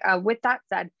basically, with that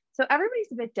said, so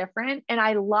everybody's a bit different. And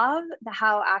I love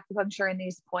how acupuncture in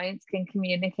these points can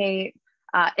communicate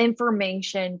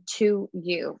information to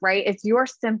you, right? It's your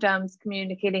symptoms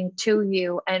communicating to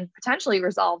you and potentially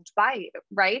resolved by you,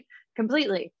 right?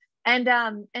 Completely. And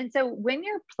so when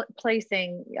you're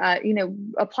placing,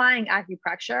 applying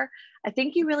acupressure, I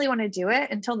think you really want to do it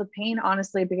until the pain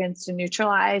honestly begins to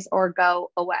neutralize or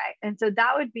go away. And so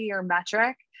that would be your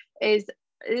metric: is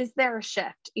there a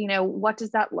shift? What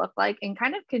does that look like? And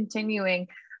kind of continuing.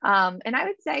 And I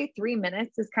would say 3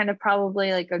 minutes is kind of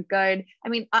probably like a good,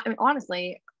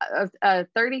 honestly,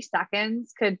 30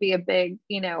 seconds could be a big,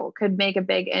 could make a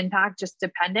big impact, just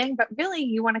depending, but really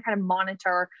you want to kind of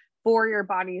monitor for your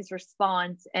body's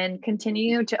response and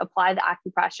continue to apply the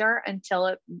acupressure until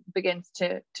it begins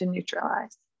to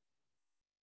neutralize.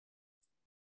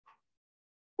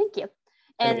 Thank you.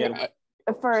 And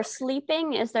for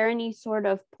sleeping, is there any sort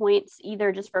of points,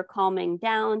 either just for calming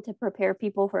down to prepare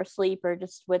people for sleep, or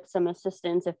just with some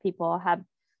assistance if people have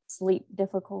sleep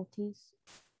difficulties?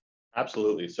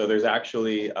 Absolutely. So there's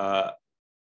actually an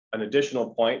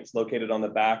additional point. It's located on the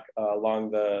back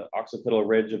along the occipital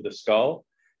ridge of the skull,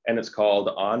 and it's called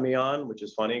Onmion, which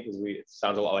is funny because it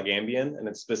sounds a lot like Ambien, and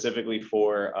it's specifically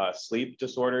for sleep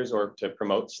disorders or to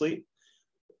promote sleep.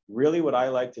 Really what I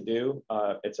like to do,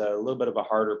 it's a little bit of a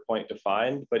harder point to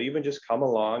find, but even just come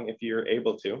along, if you're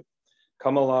able to,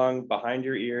 come along behind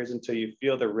your ears until you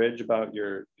feel the ridge about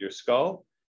your skull.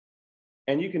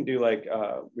 And you can do like,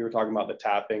 we were talking about the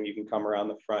tapping, you can come around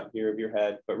the front here of your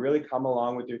head, but really come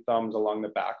along with your thumbs along the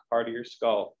back part of your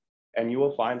skull. And you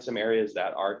will find some areas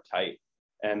that are tight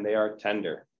and they are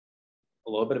tender.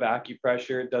 A little bit of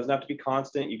acupressure, it doesn't have to be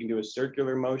constant. You can do a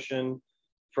circular motion,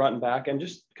 front and back, and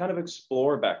just kind of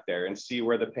explore back there and see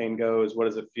where the pain goes. What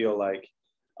does it feel like?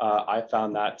 I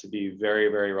found that to be very,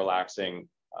 very relaxing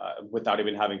without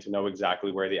even having to know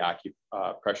exactly where the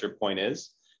acupressure point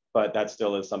is. But that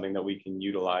still is something that we can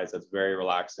utilize that's very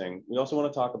relaxing. We also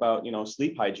want to talk about,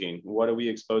 sleep hygiene. What are we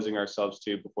exposing ourselves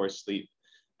to before sleep?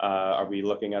 Are we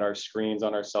looking at our screens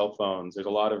on our cell phones? There's a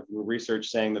lot of research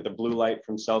saying that the blue light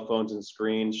from cell phones and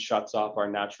screens shuts off our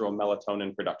natural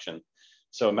melatonin production.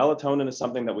 So melatonin is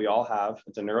something that we all have.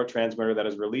 It's a neurotransmitter that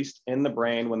is released in the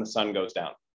brain when the sun goes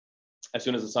down. As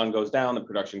soon as the sun goes down, the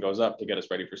production goes up to get us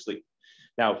ready for sleep.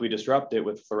 Now, if we disrupt it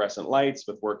with fluorescent lights,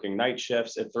 with working night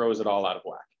shifts, it throws it all out of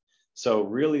whack. So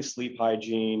really sleep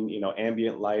hygiene,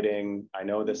 ambient lighting. I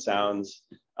know this sounds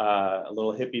a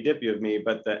little hippy dippy of me,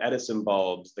 but the Edison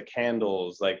bulbs, the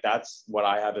candles, like that's what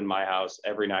I have in my house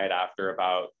every night after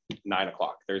about 9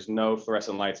 o'clock. There's no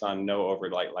fluorescent lights on, no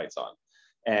overlight lights on.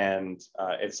 And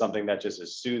it's something that just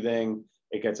is soothing.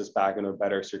 It gets us back into a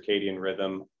better circadian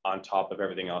rhythm on top of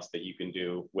everything else that you can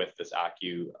do with this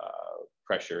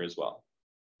acupressure as well.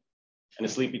 And a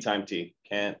sleepy time tea.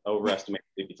 Can't overestimate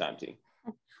sleepy time tea.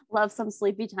 Love some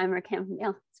sleepy time or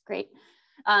chamomile. It's great.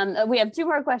 We have 2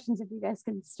 more questions if you guys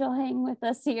can still hang with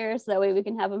us here, so that way we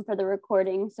can have them for the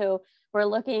recording. So we're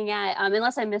looking at,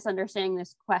 unless I'm misunderstanding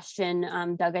this question,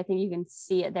 Doug, I think you can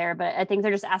see it there, but I think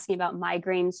they're just asking about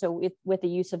migraines. So with the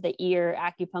use of the ear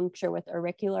acupuncture with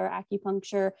auricular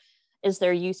acupuncture, is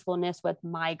there usefulness with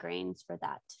migraines for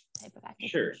that type of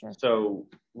acupuncture? Sure. So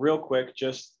real quick,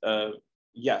 just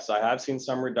yes, I have seen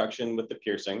some reduction with the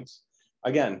piercings.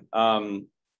 Again,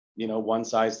 one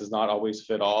size does not always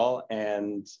fit all.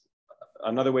 And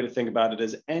another way to think about it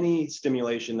is any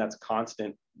stimulation that's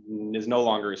constant is no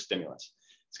longer a stimulus.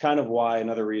 It's kind of why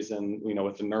another reason,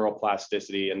 with the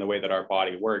neuroplasticity and the way that our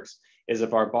body works is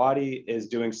if our body is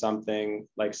doing something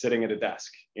like sitting at a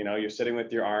desk, you're sitting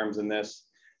with your arms in this,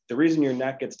 the reason your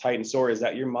neck gets tight and sore is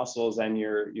that your muscles and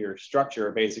your structure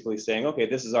are basically saying, okay,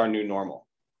 this is our new normal.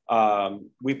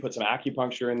 We put some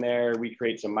acupuncture in there. We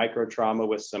create some micro trauma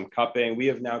with some cupping. We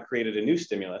have now created a new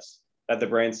stimulus that the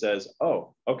brain says,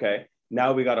 oh, okay,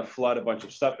 now we got to flood a bunch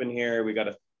of stuff in here. We got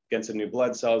to get some new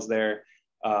blood cells there,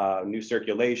 new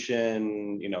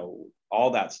circulation, all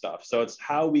that stuff. So it's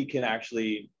how we can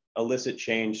actually elicit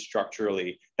change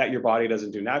structurally that your body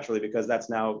doesn't do naturally, because that's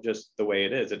now just the way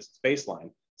it is. It's baseline.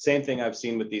 Same thing I've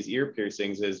seen with these ear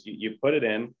piercings is you put it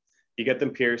in, you get them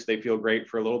pierced, they feel great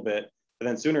for a little bit. But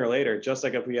then sooner or later, just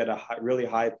like if we had a really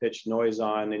high pitched noise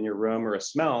on in your room or a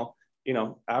smell, you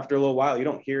know, after a little while, you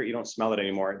don't hear it, you don't smell it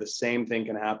anymore. The same thing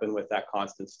can happen with that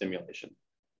constant stimulation.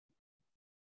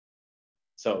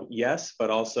 So yes, but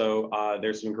also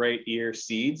there's some great ear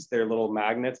seeds. They're little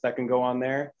magnets that can go on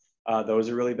there. Those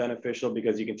are really beneficial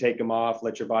because you can take them off,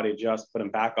 let your body adjust, put them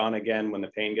back on again when the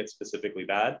pain gets specifically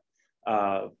bad.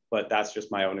 But that's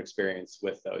just my own experience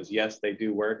with those. Yes, they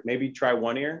do work. Maybe try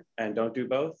one ear and don't do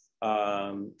both.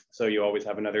 So you always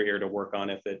have another ear to work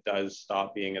on if it does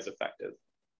stop being as effective.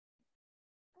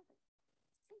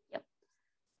 Yep.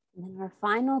 And then our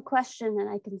final question that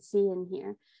I can see in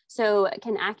here. So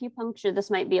can acupuncture,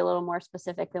 this might be a little more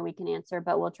specific than we can answer,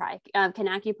 but we'll try. Can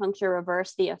acupuncture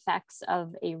reverse the effects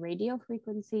of a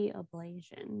radiofrequency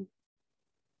ablation?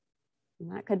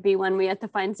 And that could be one we have to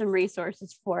find some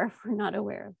resources for if we're not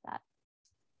aware of that.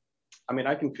 I mean,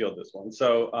 I can field this one.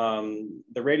 So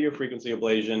the radiofrequency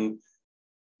ablation,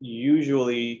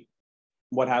 usually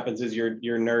what happens is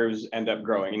your nerves end up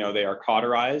growing. You know, they are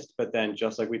cauterized, but then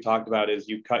just like we talked about is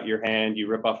you cut your hand, you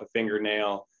rip off a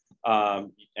fingernail,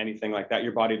 anything like that,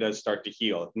 your body does start to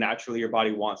heal. Naturally, your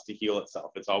body wants to heal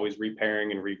itself. It's always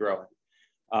repairing and regrowing.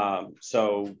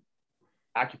 So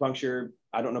acupuncture,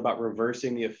 I don't know about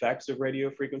reversing the effects of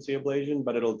radiofrequency ablation,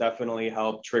 but it'll definitely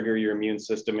help trigger your immune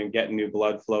system and get new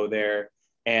blood flow there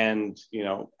and, you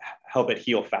know, help it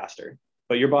heal faster.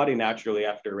 But your body naturally,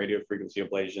 after radiofrequency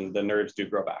ablation, the nerves do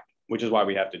grow back, which is why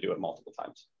we have to do it multiple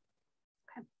times.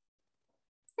 Okay.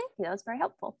 Thank you. That was very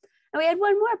helpful. And we had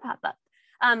one more pop up.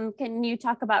 Can you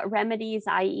talk about remedies,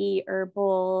 i.e.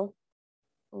 herbal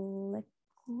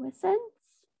liquescence?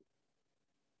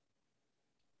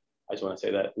 I just want to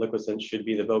say that liquescence should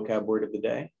be the vocab word of the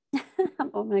day.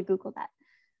 I'm going to Google that.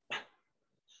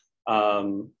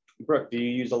 Brooke, do you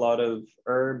use a lot of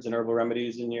herbs and herbal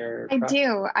remedies in your practice? I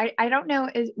do. I don't know.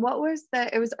 It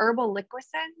was herbal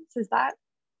liquescence. Is that?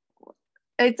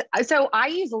 So I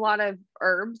use a lot of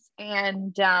herbs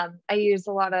and I use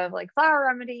a lot of like flower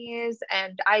remedies,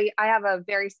 and I have a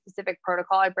very specific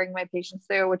protocol I bring my patients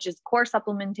through, which is core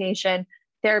supplementation,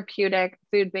 therapeutic,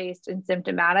 food-based, and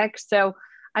symptomatic. So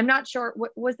I'm not sure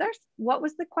what was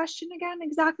the question again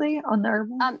exactly on the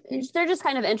herbal? They're just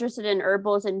kind of interested in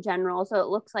herbals in general. So it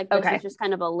looks like this is just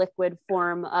kind of a liquid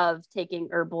form of taking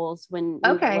herbals when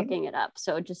you're looking it up.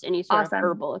 So just any sort of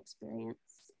herbal experience.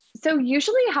 So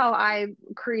usually how I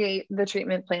create the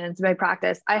treatment plans in my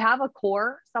practice, I have a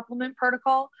core supplement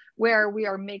protocol where we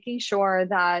are making sure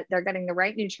that they're getting the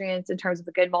right nutrients in terms of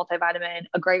a good multivitamin,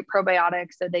 a great probiotic,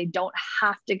 so they don't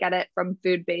have to get it from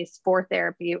food-based for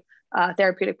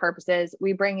therapeutic purposes.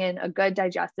 We bring in a good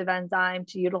digestive enzyme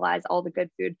to utilize all the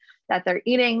good food that they're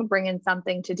eating, bring in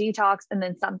something to detox, and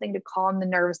then something to calm the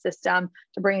nervous system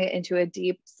to bring it into a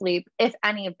deep sleep. If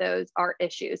any of those are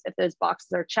issues, if those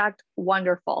boxes are checked,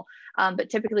 wonderful. But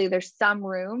typically there's some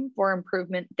room for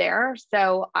improvement there.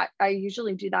 So I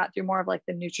usually do that through more of like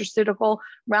the nutraceutical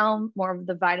realm, more of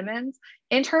the vitamins.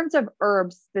 In terms of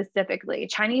herbs specifically,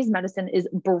 Chinese medicine is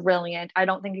brilliant. I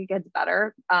don't think it gets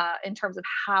better in terms of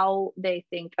how they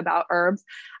think about herbs.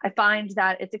 I find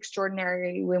that it's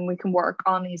extraordinary when we can work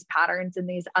on these patterns and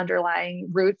these underlying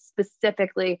roots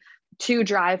specifically to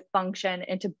drive function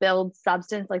and to build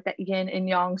substance, like that yin and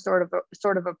yang sort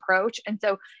of approach. And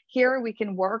so here we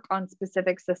can work on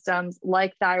specific systems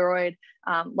like thyroid,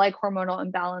 like hormonal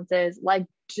imbalances, like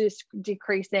just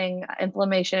decreasing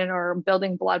inflammation or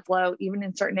building blood flow, even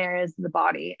in certain areas of the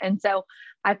body. And so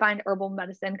I find herbal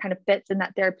medicine kind of fits in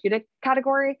that therapeutic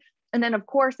category. And then of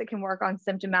course it can work on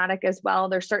symptomatic as well.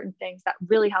 There's certain things that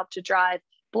really help to drive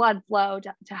blood flow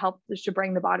to help to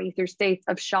bring the body through states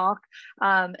of shock.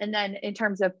 And then in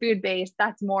terms of food-based,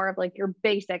 that's more of like your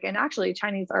basic, and actually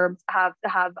Chinese herbs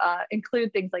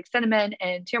include things like cinnamon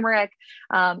and turmeric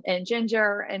and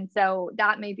ginger. And so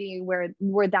that may be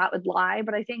where that would lie.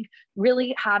 But I think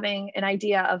really having an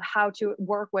idea of how to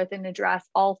work with and address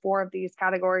all four of these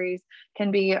categories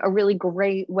can be a really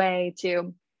great way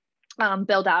to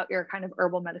build out your kind of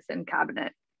herbal medicine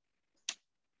cabinet.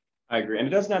 I agree. And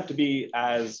it doesn't have to be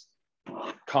as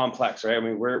complex, right? I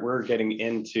mean, we're getting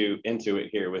into it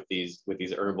here with these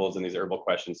herbals and these herbal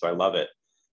questions. So I love it.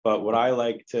 But what I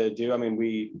like to do, I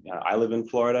mean, I live in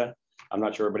Florida. I'm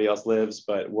not sure everybody else lives,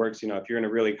 but it works, if you're in a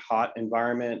really hot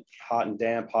environment, hot and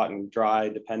damp, hot and dry,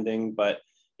 depending, but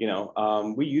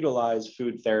we utilize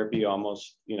food therapy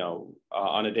almost,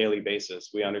 on a daily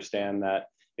basis. We understand that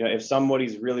if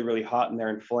somebody's really, really hot and they're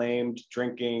inflamed,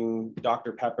 drinking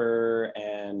Dr. Pepper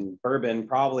and bourbon,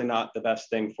 probably not the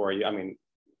best thing for you. I mean,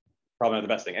 probably not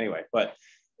the best thing anyway, but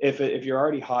if you're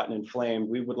already hot and inflamed,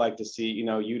 we would like to see,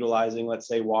 utilizing, let's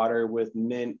say, water with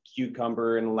mint,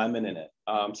 cucumber, and lemon in it,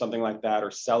 something like that, or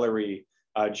celery,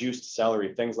 juiced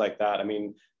celery, things like that. I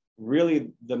mean, really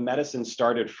the medicine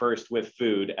started first with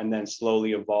food and then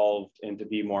slowly evolved into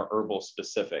be more herbal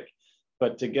specific.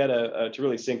 But to get to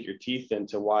really sink your teeth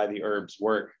into why the herbs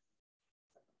work,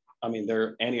 I mean,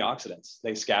 they're antioxidants.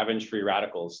 They scavenge free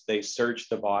radicals. They search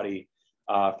the body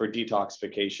for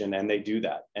detoxification, and they do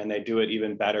that. And they do it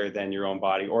even better than your own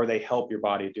body, or they help your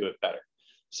body do it better.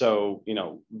 So, you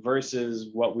know, versus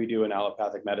what we do in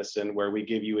allopathic medicine, where we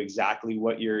give you exactly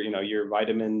what you're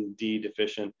vitamin D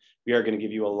deficient, we are going to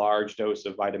give you a large dose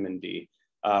of vitamin D.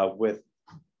 With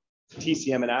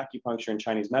TCM and acupuncture and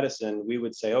Chinese medicine, we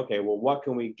would say, okay, well, what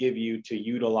can we give you to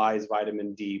utilize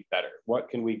vitamin D better? What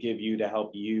can we give you to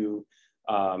help you,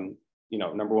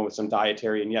 number one, with some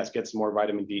dietary, and yes, get some more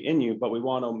vitamin D in you, but we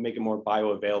want to make it more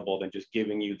bioavailable than just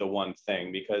giving you the one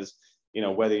thing. Because, you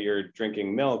know, whether you're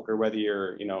drinking milk or whether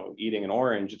you're, eating an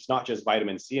orange, it's not just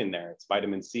vitamin C in there. It's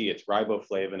vitamin C, it's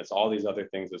riboflavin, it's all these other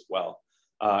things as well.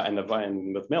 And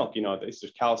with milk,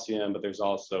 there's calcium, but there's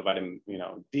also vitamin,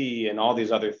 D and all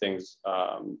these other things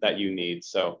that you need.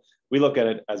 So we look at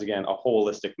it as, again, a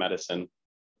holistic medicine.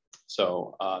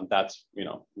 So that's,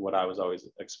 what I was always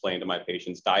explaining to my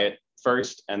patients: diet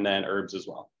first and then herbs as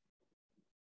well.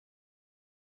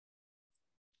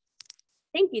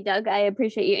 Thank you, Doug. I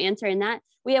appreciate you answering that.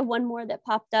 We have one more that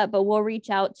popped up, but we'll reach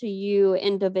out to you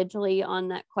individually on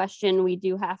that question. We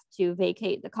do have to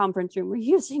vacate the conference room we're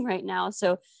using right now.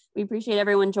 So we appreciate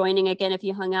everyone joining. Again, if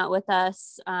you hung out with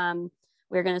us,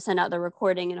 we're going to send out the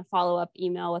recording and a follow-up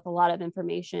email with a lot of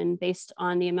information based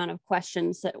on the amount of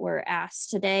questions that were asked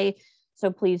today. So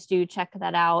please do check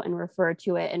that out and refer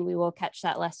to it, and we will catch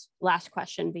that last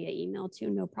question via email too.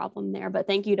 No problem there. But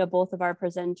thank you to both of our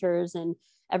presenters and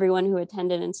everyone who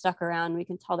attended and stuck around. We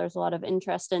can tell there's a lot of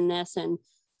interest in this, and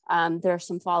there are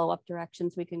some follow-up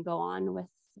directions we can go on with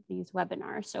these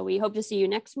webinars. So we hope to see you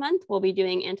next month. We'll be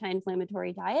doing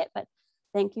anti-inflammatory diet, but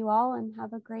thank you all and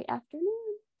have a great afternoon.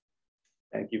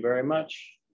 Thank you very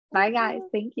much. Bye, guys.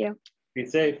 Thank you. Be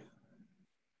safe.